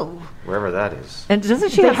 Ontario. Oh. Wherever that is. And doesn't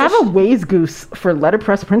she They have a Waze Goose for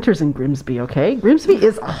letterpress printers in Grimsby, okay? Grimsby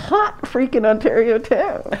is a hot freaking Ontario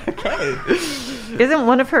town. Okay. Isn't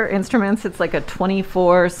one of her instruments, it's like a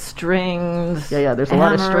 24-stringed... Yeah, there's a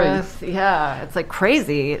lot of strings. Yeah, it's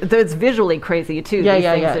crazy. It's visually crazy, too, Yeah, these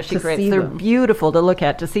yeah, things yeah, that she to creates. see They're them. beautiful to look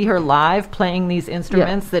at. To see her live playing these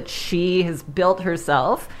instruments that she has built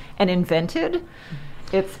herself and invented,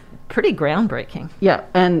 it's pretty groundbreaking. Yeah,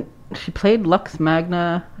 and she played Lux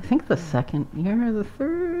Magna, I think the second year or the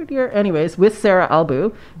third year, anyways, with Sarah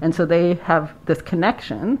Albu, and so they have this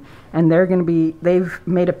connection, and they've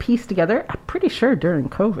made a piece together, I'm pretty sure during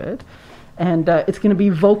COVID, and it's going to be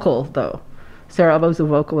vocal, though. Sarah Albu's a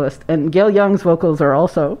vocalist, and Gail Young's vocals are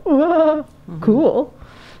also cool,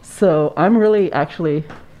 so I'm really actually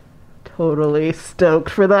totally stoked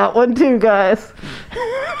for that one too, guys.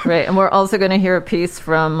 Right, and we're also going to hear a piece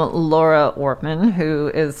from Laura Ortman, who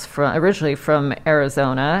is originally from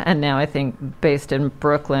Arizona, and now I think based in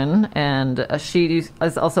Brooklyn, and she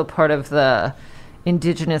is also part of the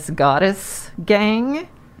Indigenous Goddess gang,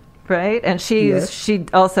 right? And she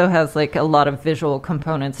also has a lot of visual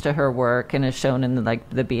components to her work, and is shown in the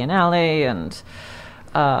Biennale,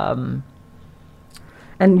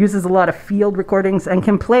 and uses a lot of field recordings and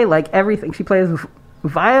can play everything. She plays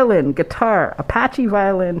violin, guitar, Apache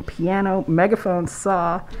violin, piano, megaphone,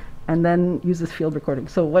 saw, and then uses field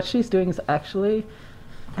recordings. So what she's doing is actually,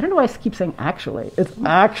 I don't know why I keep saying actually. It's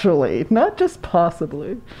actually, not just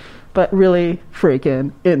possibly, but really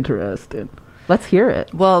freaking interesting. Let's hear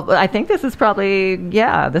it. Well, I think this is probably,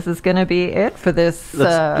 this is going to be it for this.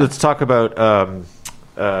 Let's talk about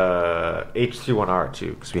H31R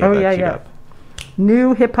too, because we have that queued up.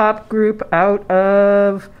 New hip-hop group out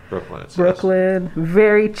of Brooklyn.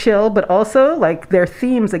 Very chill, but also their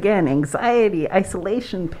themes, again, anxiety,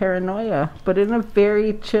 isolation, paranoia, but in a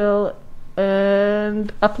very chill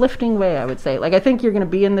and uplifting way, I would say. Like, I think you're going to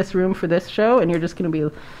be in this room for this show, and you're just going to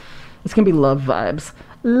be, it's going to be love vibes.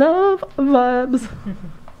 Love vibes.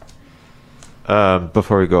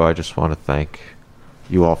 Before we go, I just want to thank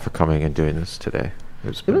you all for coming and doing this today. It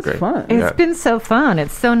was great. Fun. It's been so fun.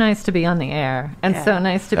 It's so nice to be on the air and so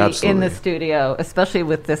nice to be in the Absolutely. studio, especially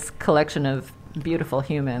with this collection of beautiful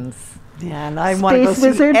humans. Yeah, and I want to go Space see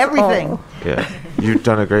wizards. everything. Oh. Yeah, you've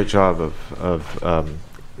done a great job of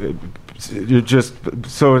you're just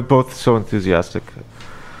both so enthusiastic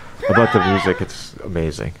about the music. It's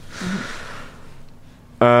amazing.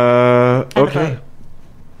 Okay,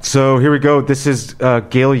 so here we go. This is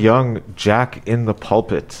Gail Young, Jack in the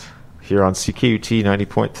Pulpit, here on CKUT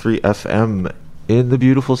 90.3 FM in the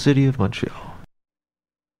beautiful city of Montreal.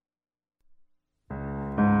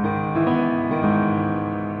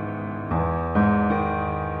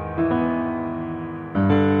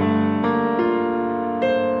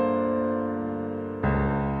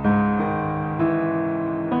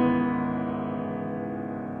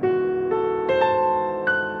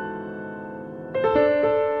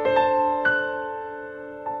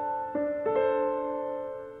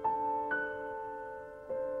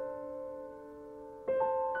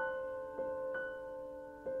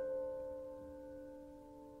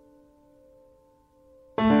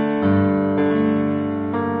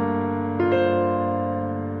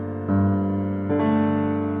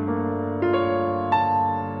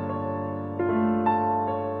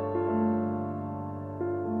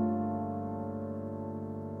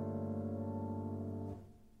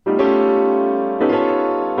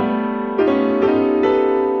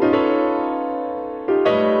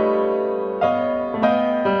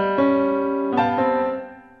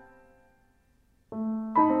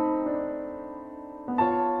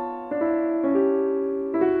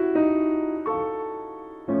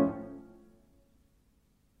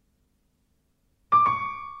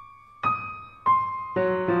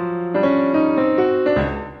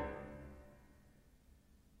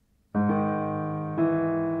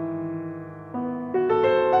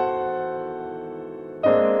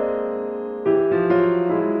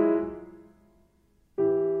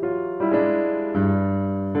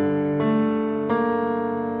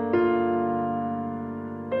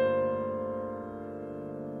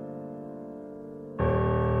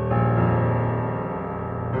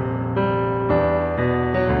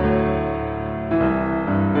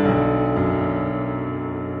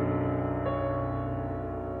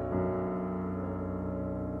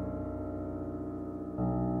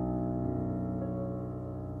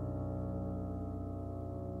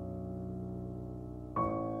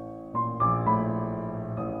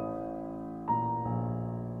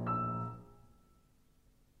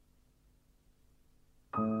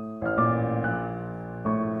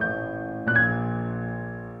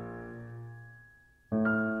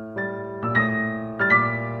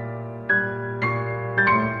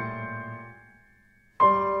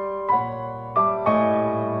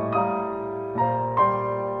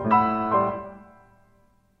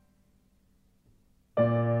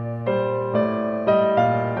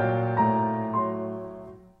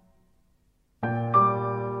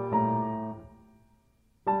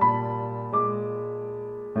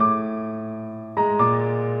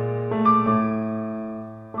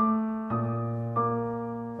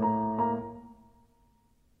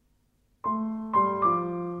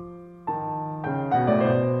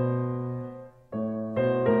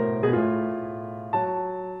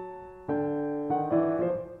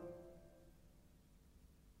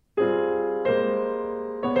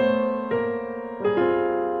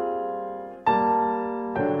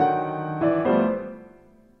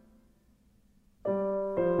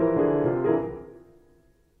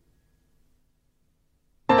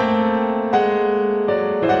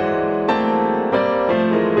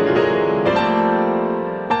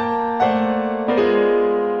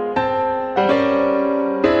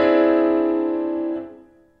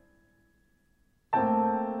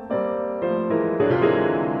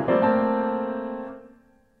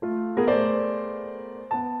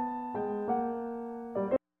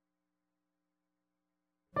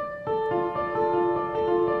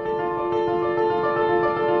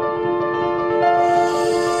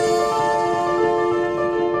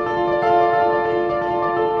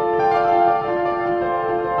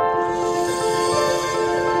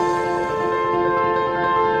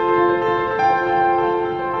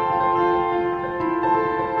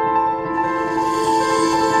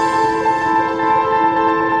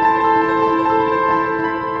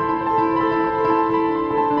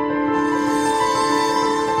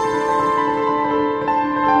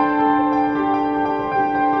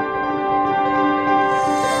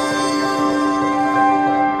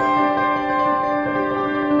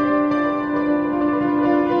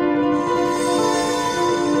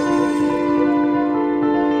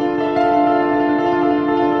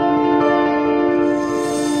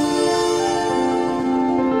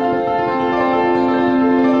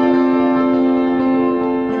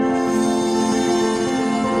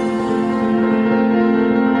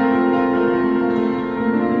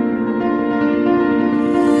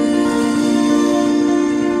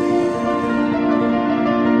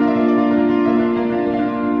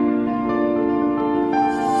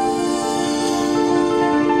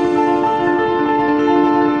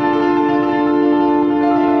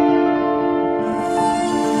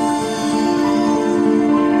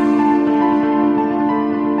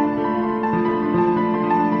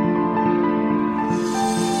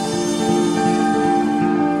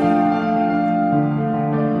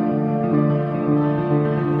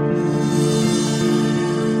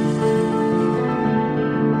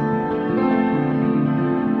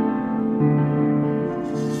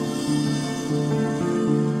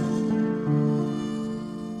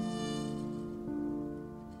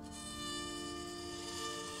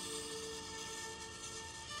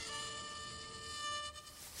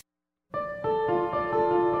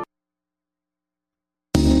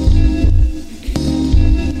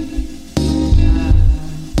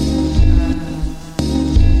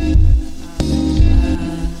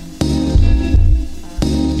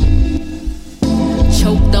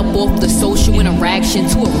 choked up off the social interaction.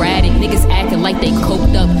 Too erratic, niggas acting like they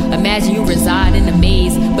coked up. Imagine you reside in a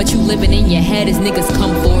maze, but you living in your head as niggas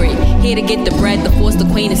come for it. Here to get the bread, the forced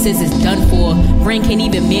acquaintances is done for. Brain can't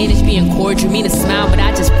even manage being cordial. Mean to smile, but I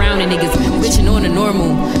just frown at niggas. Bitching on the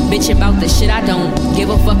normal, bitch about the shit I don't give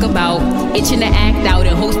a fuck about. Itching to act out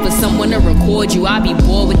and host for someone to record you. I be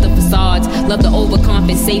bored with the facades. Love to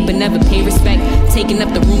overcompensate, but never pay respect. Taking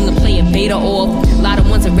up the room to play a beta off. A lot of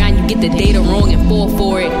ones around you get the data wrong and fall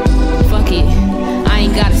for it. Fuck it, I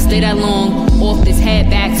ain't gotta stay that long. Off this, head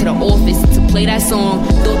back to the office to play that song.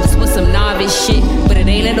 Thought this was some novice shit, but it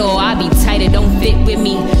ain't at all. I be tight, it don't fit with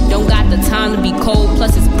me. Don't got the time to be cold,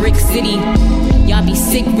 plus it's Brick City. Y'all be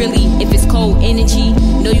sick really if it's cold energy.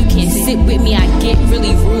 No, you can't sit with me, I get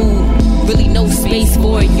really rude. Really no space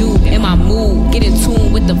for you in my mood. Get in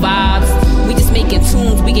tune with the vibes. We just making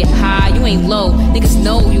tunes, we get high. You ain't low, niggas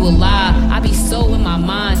know you alive. I be so in my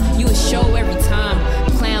mind, you a show every time.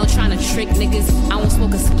 Clown trying to trick niggas. I won't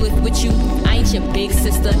smoke a split with you. I ain't your big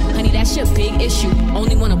sister, honey, that's your big issue.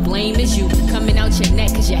 Only one to blame is you. Coming out your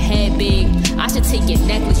neck cause your head big. I should take your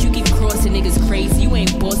necklace, you keep crossing niggas crazy. You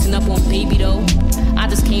ain't bossing up on baby though. I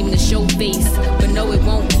just came to show face, but no it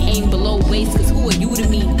won't aim below waist. Cause who are you to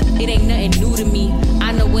me? It ain't nothing new to me.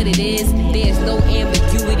 I know what it is, there's no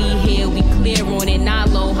ambiguity here. We clear on it, not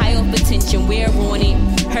low, high off attention, we're on it.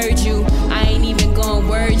 Heard you, I ain't even gonna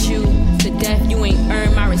word you to death. You ain't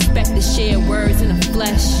earned my respect to share words in the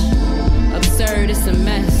flesh. Absurd, it's a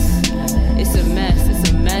mess. It's a mess, it's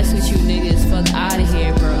a mess with you niggas. Fuck out of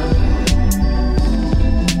here, bro.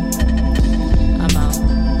 I'm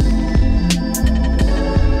out.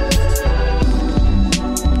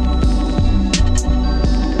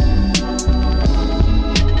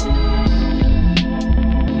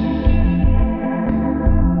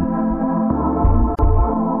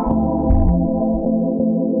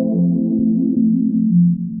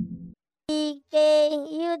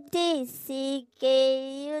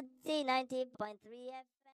 CKUT 90.3 FM.